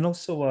 And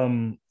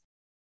also,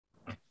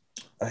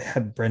 I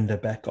had Brenda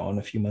Beck on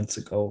a few months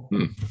ago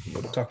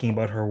talking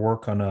about her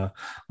work on a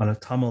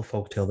Tamil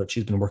folktale that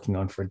she's been working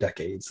on for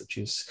decades.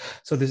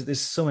 So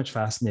there's so much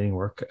fascinating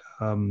work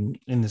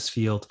in this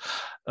field,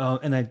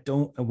 and I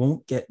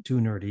won't get too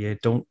nerdy. I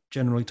don't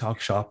generally talk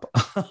shop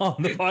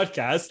on the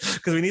podcast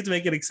because we need to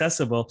make it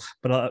accessible.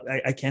 But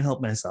I can't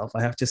help myself.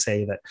 I have to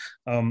say that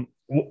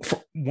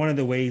one of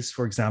the ways,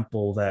 for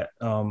example, that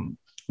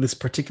this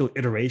particular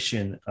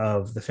iteration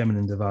of the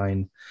feminine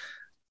divine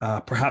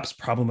perhaps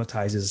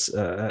problematizes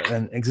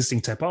an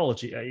existing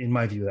typology. In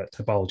my view, that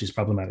typology is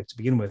problematic to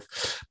begin with,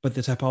 but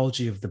the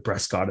typology of the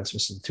breast goddess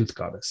versus the tooth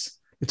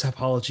goddess, the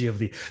typology of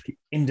the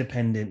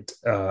independent,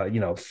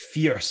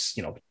 fierce,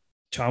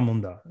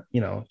 Chamunda,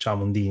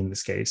 Chamundi in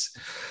this case,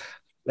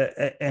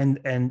 and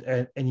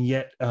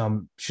yet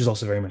she's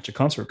also very much a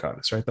consort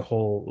goddess, right? The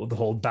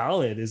whole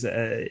ballad is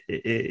a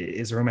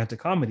romantic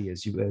comedy,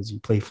 as you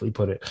playfully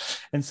put it.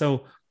 And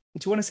so,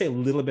 do you want to say a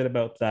little bit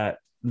about that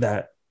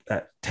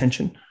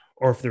tension,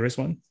 or if there is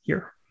one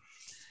here?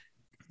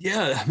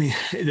 Yeah, I mean,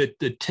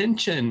 the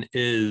tension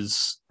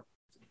is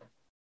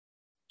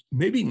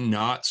maybe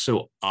not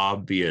so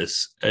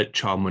obvious at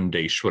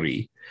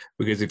Chamundeshwari,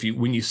 because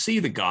when you see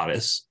the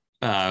goddess,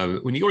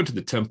 when you go into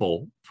the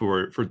temple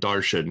for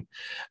darshan,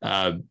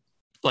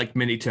 like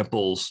many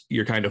temples,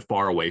 you're kind of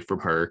far away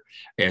from her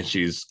and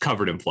she's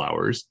covered in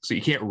flowers. So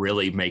you can't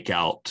really make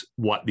out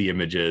what the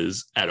image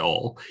is at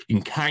all. You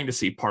can kind of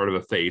see part of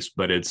a face,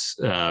 but it's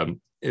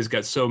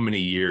got so many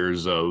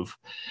years of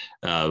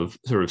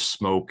sort of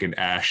smoke and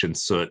ash and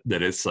soot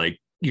that it's like,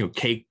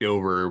 caked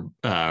over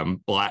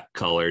black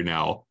color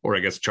now, or I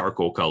guess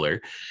charcoal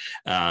color.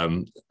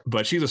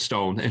 But she's a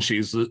stone, and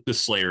she's the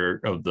slayer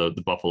of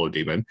the buffalo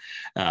demon.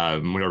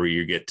 Whenever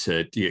you get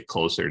to get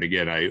closer, and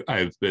again,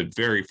 I've been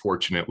very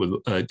fortunate with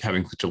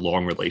having such a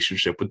long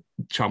relationship with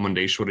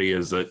Chamundeshwari,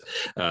 is that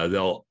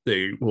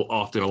they will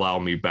often allow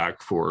me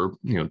back for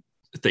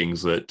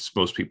things that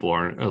most people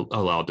aren't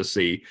allowed to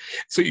see.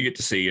 So you get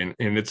to see, and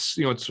it's,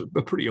 it's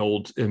a pretty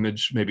old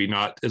image, maybe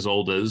not as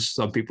old as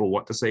some people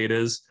want to say it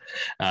is.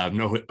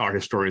 No art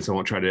historians, I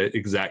won't try to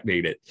exact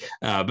date it,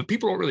 but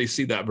people don't really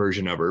see that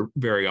version of her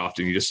very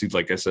often. You just see,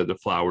 like I said, the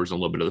flowers and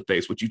a little bit of the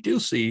face. What you do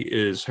see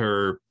is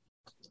her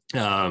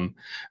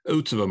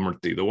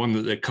Utsavamurti, the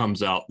one that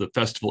comes out, the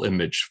festival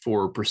image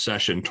for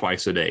procession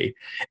twice a day.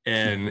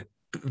 And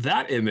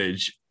that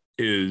image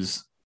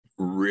is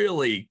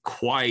really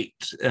quite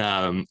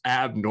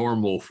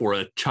abnormal for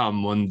a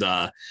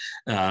Chamunda.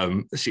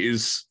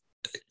 She's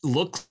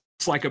looks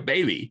like a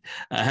baby,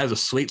 has a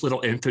sweet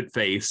little infant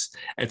face.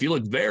 If you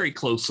look very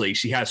closely,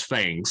 she has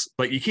fangs,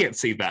 but you can't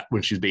see that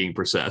when she's being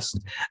processed.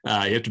 You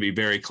have to be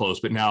very close.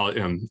 But now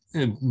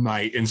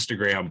my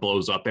Instagram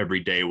blows up every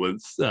day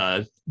with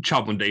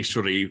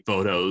Chamundeshwari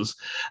photos.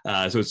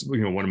 So it's,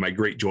 one of my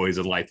great joys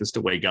in life is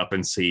to wake up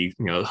and see,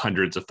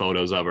 hundreds of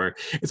photos of her.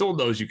 It's one of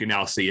those you can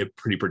now see it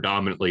pretty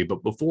predominantly.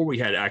 But before we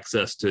had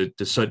access to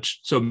so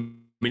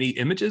many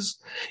images,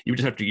 you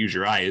just have to use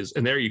your eyes,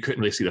 and there you couldn't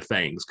really see the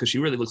fangs because she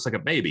really looks like a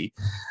baby.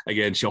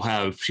 Again, she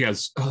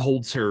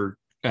holds her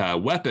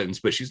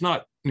weapons, but she's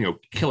not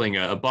killing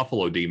a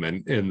buffalo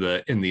demon in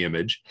the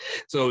image.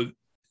 So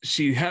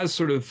she has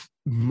sort of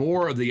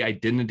more of the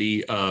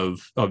identity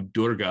of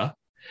Durga,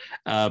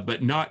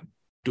 but not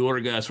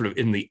Durga sort of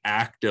in the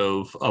act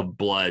of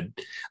blood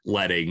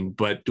letting,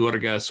 but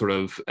Durga sort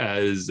of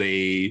as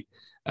a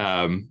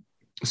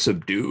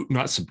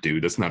not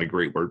subdued, that's not a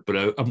great word, but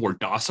a more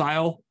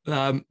docile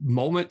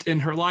moment in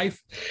her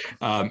life.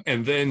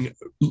 And then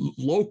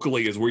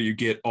locally is where you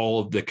get all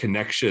of the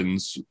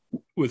connections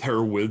with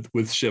her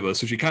with Shiva.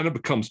 So she kind of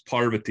becomes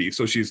Parvati.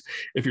 So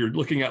if you're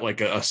looking at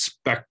like a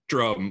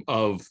spectrum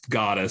of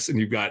goddess, and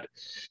you've got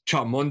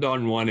Chamunda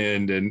on one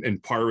end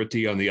and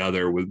Parvati on the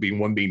other, with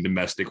one being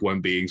domestic,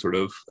 one being sort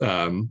of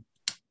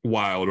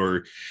wild,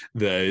 or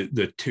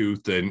the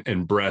tooth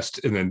and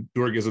breast, and then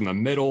Durga's in the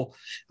middle.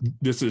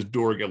 This is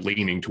Durga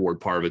leaning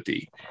toward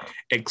Parvati,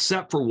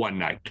 except for one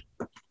night.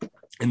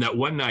 And that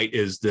one night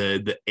is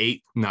the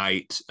 8th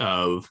night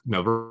of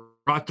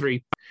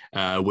Navaratri,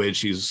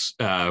 which is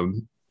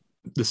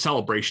the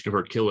celebration of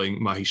her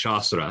killing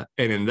Mahishasura.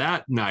 And in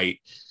that night,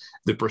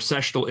 the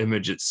processional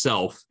image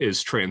itself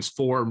is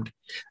transformed.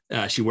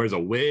 She wears a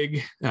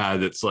wig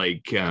that's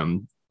like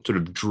sort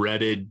of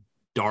dreaded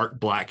dark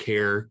black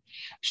hair.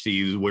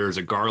 She wears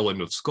a garland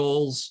of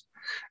skulls.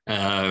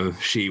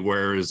 She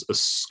wears a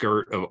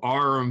skirt of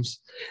arms.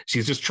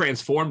 She's just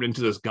transformed into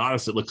this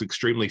goddess that looks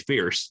extremely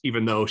fierce,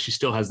 even though she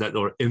still has that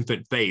little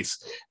infant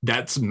face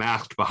that's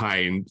masked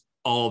behind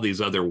all these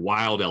other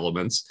wild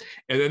elements.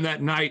 And then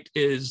that night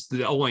is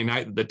the only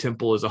night that the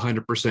temple is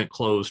 100%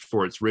 closed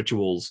for its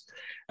rituals.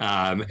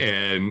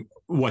 And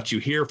what you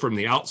hear from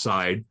the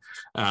outside,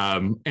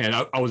 and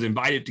I was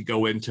invited to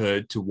go in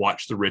to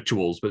watch the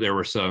rituals, but there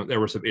were some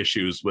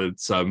issues with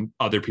some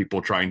other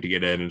people trying to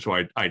get in, and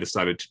so I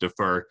decided to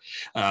defer.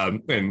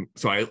 And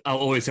so I'll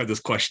always have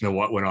this question of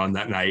what went on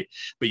that night.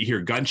 But you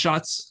hear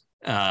gunshots,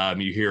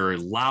 you hear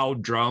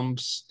loud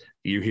drums,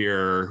 you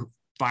hear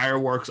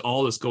fireworks,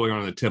 all this going on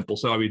in the temple.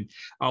 So, I mean,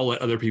 I'll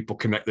let other people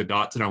connect the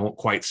dots, and I won't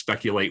quite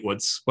speculate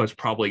what's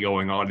probably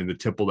going on in the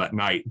temple that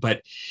night.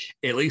 But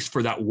at least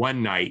for that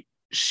one night,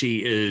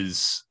 she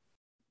is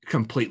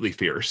completely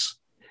fierce.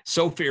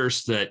 So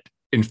fierce that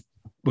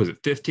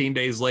 15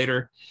 days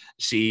later,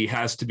 she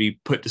has to be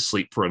put to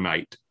sleep for a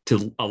night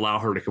to allow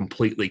her to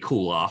completely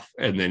cool off.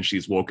 And then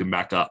she's woken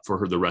back up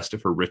for the rest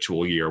of her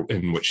ritual year,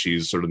 in which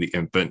she's sort of the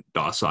infant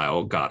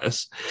docile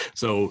goddess.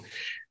 So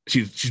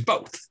she's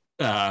both.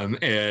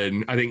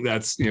 And I think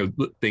that's,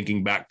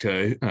 thinking back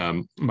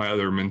to my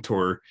other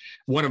mentor,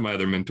 one of my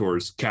other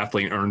mentors,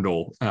 Kathleen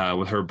Erndl,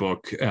 with her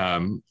book,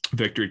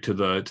 Victory to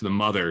the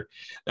Mother.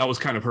 That was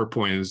kind of her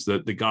point, is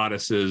that the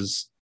goddess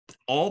is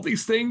all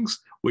these things.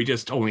 We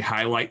just only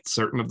highlight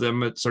certain of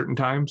them at certain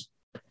times.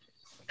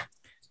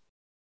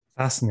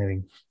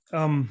 Fascinating.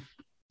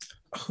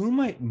 Who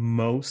might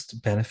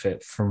most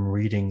benefit from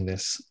reading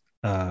this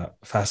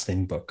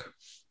fascinating book?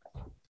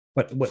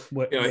 What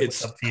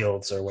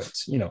subfields, or what,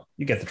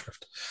 you get the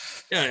drift.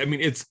 Yeah, I mean,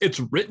 it's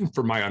written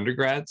for my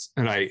undergrads,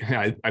 and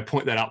I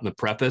point that out in the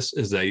preface.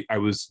 I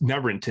was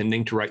never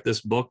intending to write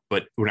this book,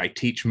 but when I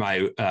teach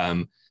my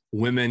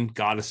Women,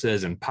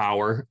 Goddesses, and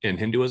Power in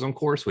Hinduism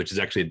course, which is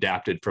actually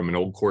adapted from an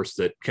old course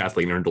that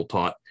Kathleen Erndl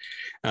taught,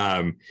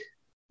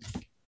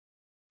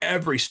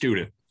 every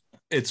student,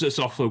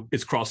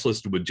 it's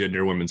cross-listed with gender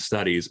and women's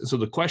studies. And so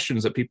the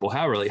questions that people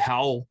have are like,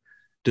 how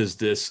does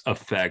this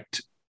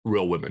affect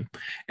real women?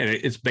 And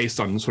it's based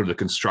on sort of the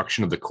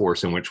construction of the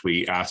course, in which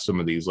we ask some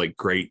of these like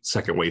great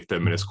second wave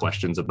feminist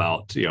questions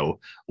about,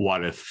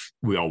 what if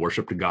we all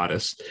worshiped a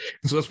goddess?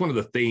 And so that's one of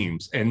the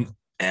themes. And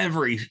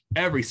every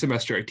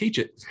semester I teach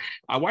it,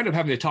 I wind up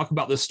having to talk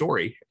about this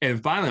story.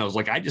 And finally I was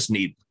like, I just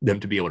need them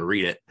to be able to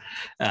read it.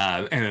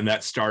 And then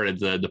that started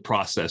the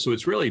process. So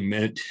it's really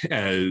meant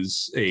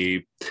as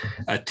a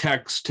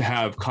text to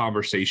have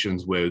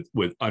conversations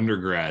with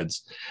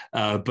undergrads.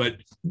 But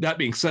that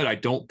being said, I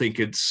don't think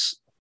it's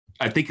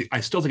I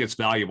still think it's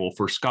valuable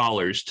for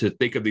scholars to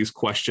think of these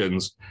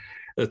questions,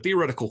 the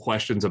theoretical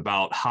questions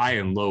about high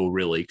and low,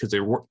 really, because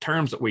they're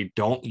terms that we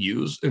don't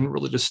use in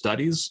religious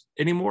studies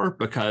anymore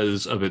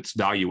because of its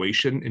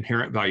valuation,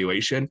 inherent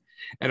valuation.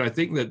 And I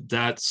think that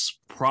that's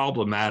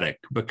problematic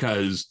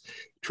because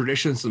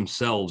traditions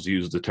themselves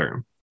use the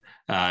term.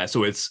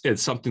 So it's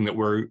something that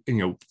we're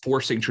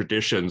forcing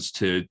traditions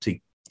to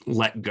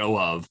let go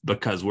of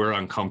because we're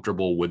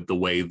uncomfortable with the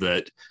way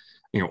that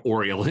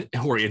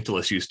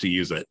Orientalists used to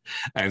use it.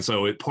 And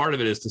so part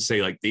of it is to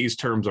say, like, these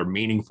terms are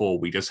meaningful.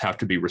 We just have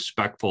to be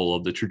respectful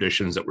of the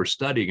traditions that we're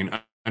studying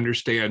and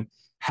understand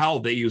how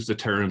they use the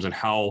terms and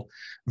how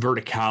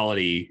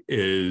verticality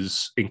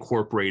is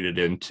incorporated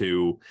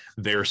into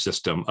their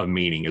system of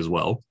meaning as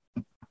well.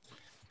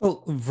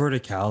 Well,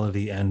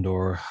 verticality and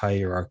or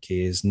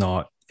hierarchy is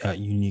not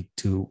unique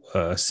to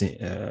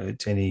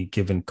any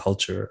given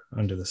culture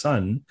under the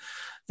sun.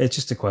 It's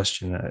just a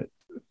question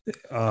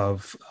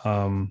of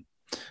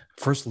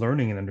first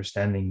learning and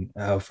understanding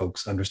how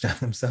folks understand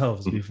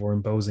themselves before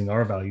imposing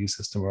our value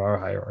system or our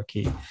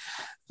hierarchy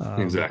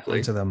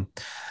exactly to them.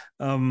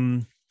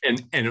 And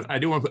I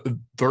do want to put,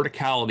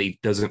 verticality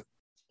doesn't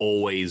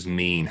always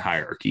mean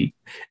hierarchy,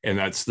 and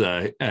that's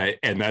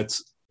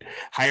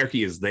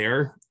hierarchy is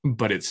there,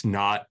 but it's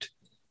not.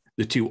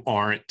 The two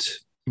aren't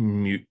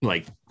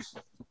like.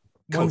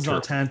 One's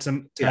not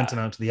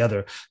tantamount to the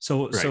other.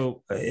 So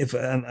if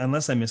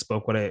unless I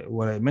misspoke,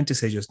 what I meant to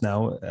say just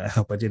now, I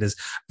hope I did, is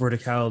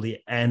verticality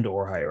and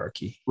or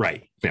hierarchy.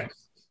 Right. Yeah.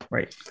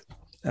 Right.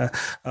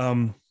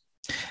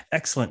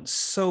 Excellent.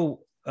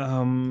 So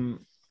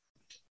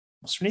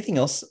was there anything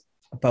else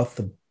about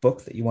the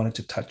book that you wanted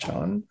to touch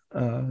on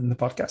in the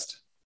podcast?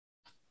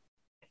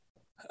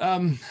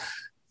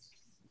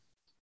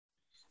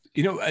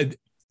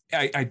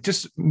 I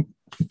just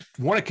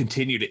want to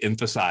continue to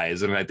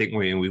emphasize, and I think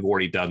we've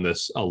already done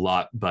this a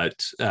lot,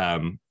 but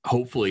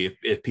hopefully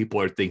if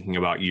people are thinking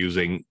about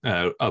using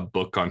a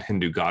book on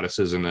Hindu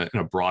goddesses in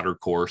a broader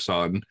course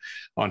on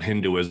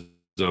Hinduism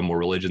or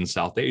religion in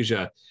South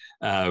Asia,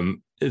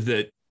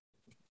 that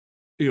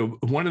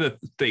one of the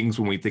things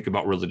when we think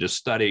about religious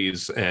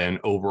studies and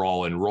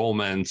overall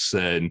enrollments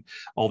and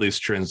all these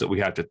trends that we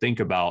have to think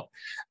about,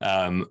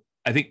 I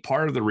think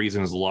part of the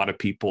reason is a lot of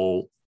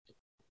people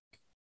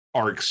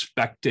are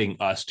expecting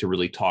us to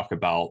really talk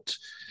about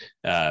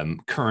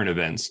current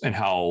events and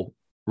how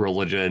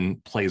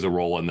religion plays a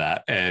role in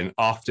that. And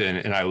often,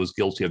 and I was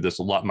guilty of this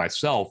a lot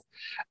myself,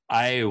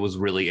 I was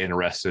really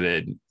interested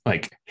in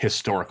like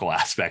historical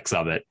aspects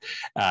of it.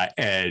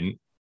 And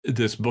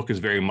this book is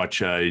very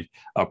much a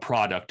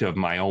product of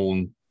my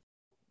own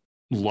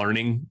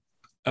learning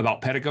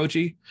about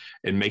pedagogy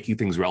and making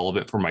things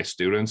relevant for my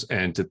students.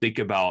 And to think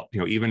about,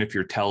 even if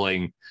you're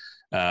teaching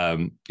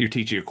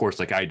a course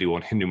like I do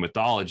on Hindu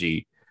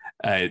mythology,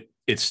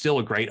 it's still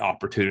a great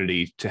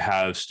opportunity to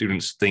have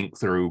students think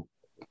through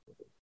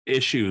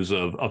issues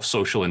of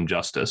social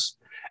injustice.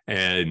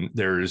 And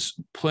there's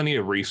plenty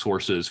of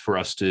resources for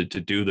us to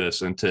do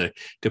this and to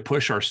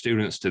push our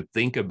students to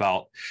think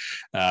about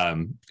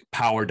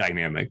power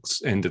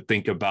dynamics and to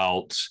think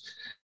about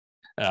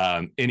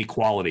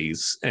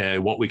inequalities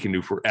and what we can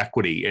do for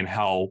equity and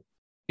how,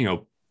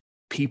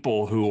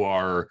 people who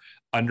are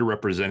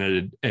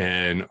underrepresented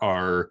and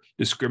are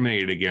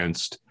discriminated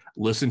against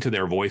listen to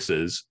their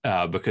voices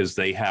because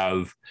they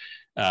have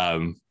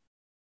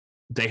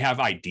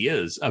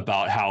ideas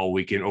about how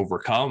we can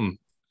overcome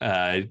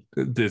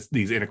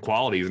these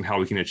inequalities and how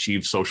we can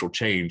achieve social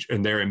change,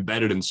 and they're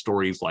embedded in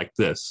stories like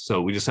this.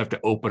 So we just have to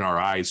open our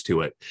eyes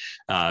to it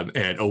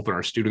and open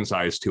our students'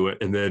 eyes to it,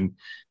 and then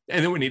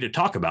we need to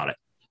talk about it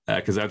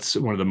because that's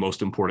one of the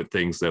most important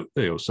things that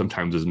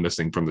sometimes is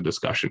missing from the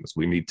discussions.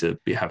 We need to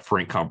have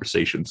frank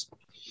conversations.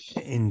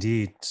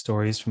 Indeed,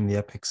 stories from the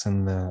epics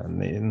and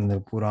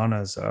the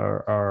Puranas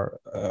are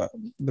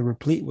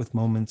replete with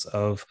moments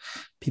of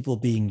people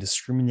being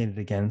discriminated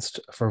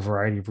against for a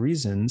variety of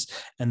reasons,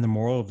 and the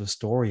moral of the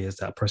story is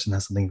that person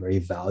has something very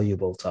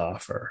valuable to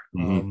offer.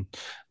 Mm-hmm.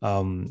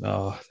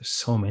 There's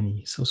so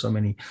many.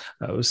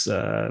 I was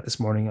this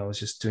morning I was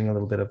just doing a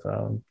little bit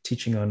of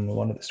teaching on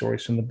one of the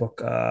stories from the book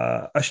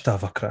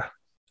Ashtavakra.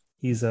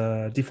 He's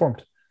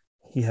deformed.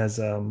 He's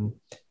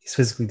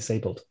physically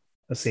disabled,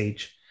 a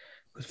sage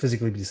who's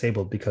physically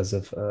disabled because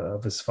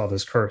of his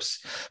father's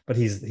curse, but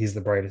he's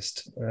the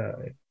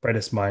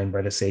brightest mind,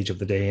 brightest sage of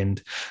the day,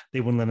 and they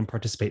wouldn't let him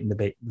participate in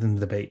the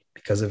debate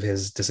because of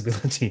his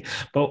disability.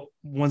 But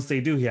once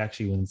they do, he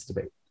actually wins the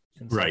debate.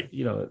 So, right.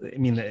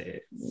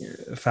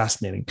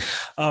 Fascinating.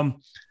 I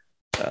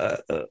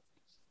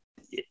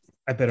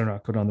better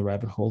not go down the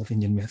rabbit hole of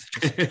Indian myth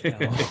just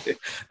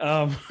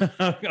now.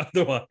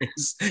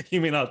 Otherwise, you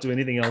may not do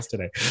anything else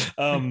today.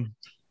 I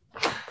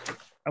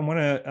want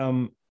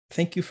to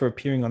thank you for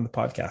appearing on the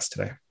podcast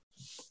today.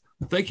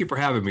 Thank you for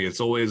having me. It's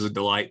always a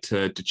delight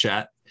to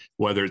chat,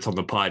 whether it's on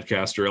the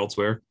podcast or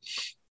elsewhere.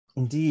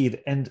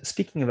 Indeed. And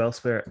speaking of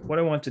elsewhere, what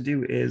I want to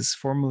do is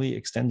formally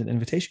extend an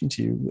invitation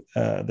to you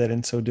that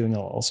in so doing,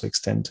 I'll also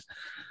extend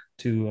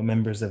to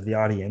members of the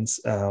audience.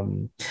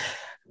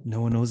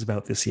 no one knows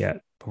about this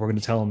yet, but we're going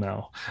to tell them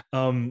now.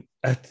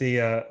 At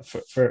the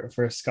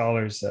for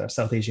scholars,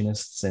 South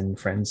Asianists, and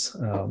friends,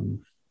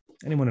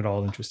 anyone at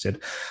all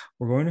interested,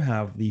 we're going to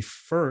have the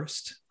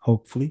first,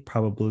 hopefully,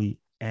 probably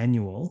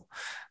annual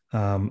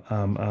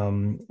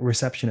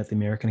reception at the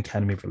American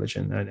Academy of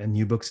Religion and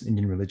New Books in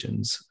Indian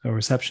Religions. A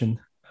reception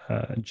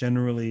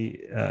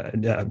generously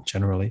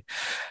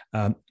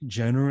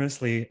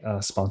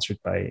sponsored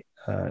by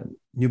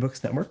New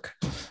Books Network.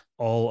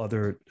 All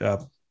other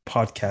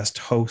podcast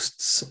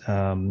hosts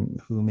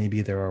who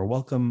maybe there are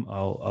welcome.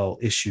 I'll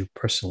issue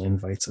personal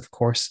invites, of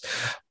course,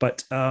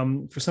 but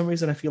for some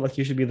reason I feel like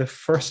you should be the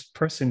first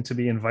person to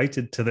be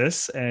invited to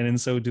this, and in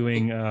so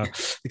doing,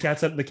 the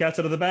cat's out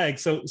of the bag.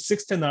 So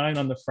 6 to 9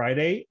 on the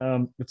Friday.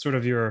 It's sort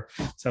of your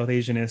South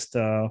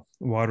Asianist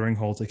watering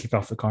hole to kick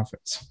off the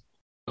conference.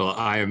 Well,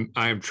 I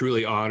am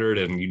truly honored,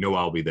 and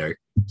I'll be there.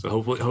 So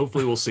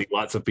hopefully we'll see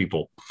lots of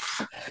people.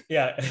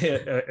 Yeah,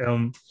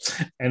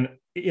 and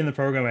in the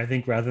program, I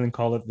think rather than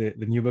call it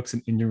the New Books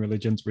in Indian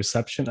Religions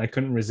reception, I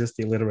couldn't resist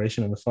the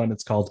alliteration and the fun.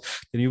 It's called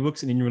the New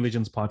Books in Indian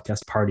Religions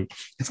podcast party.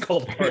 It's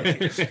called a party.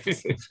 It's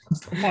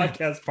the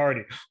podcast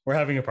party. We're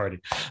having a party.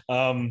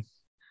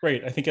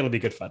 Great. I think it'll be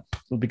good fun.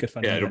 It'll be good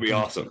fun. Yeah, it'll be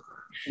awesome.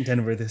 In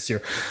Denver this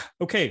year.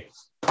 Okay.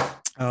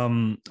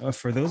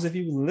 For those of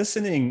you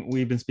listening,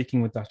 we've been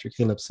speaking with Dr.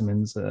 Caleb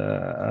Simmons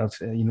of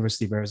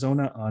University of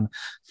Arizona on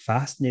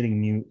fascinating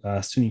new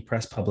SUNY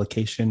Press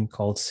publication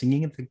called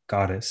Singing of the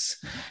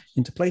Goddess.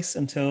 Into place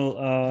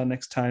until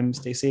next time,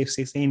 stay safe,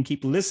 stay sane,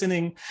 keep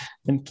listening,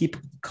 and keep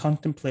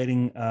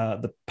contemplating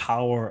the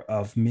power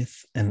of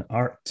myth and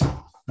art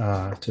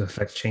to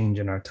affect change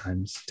in our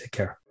times. Take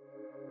care.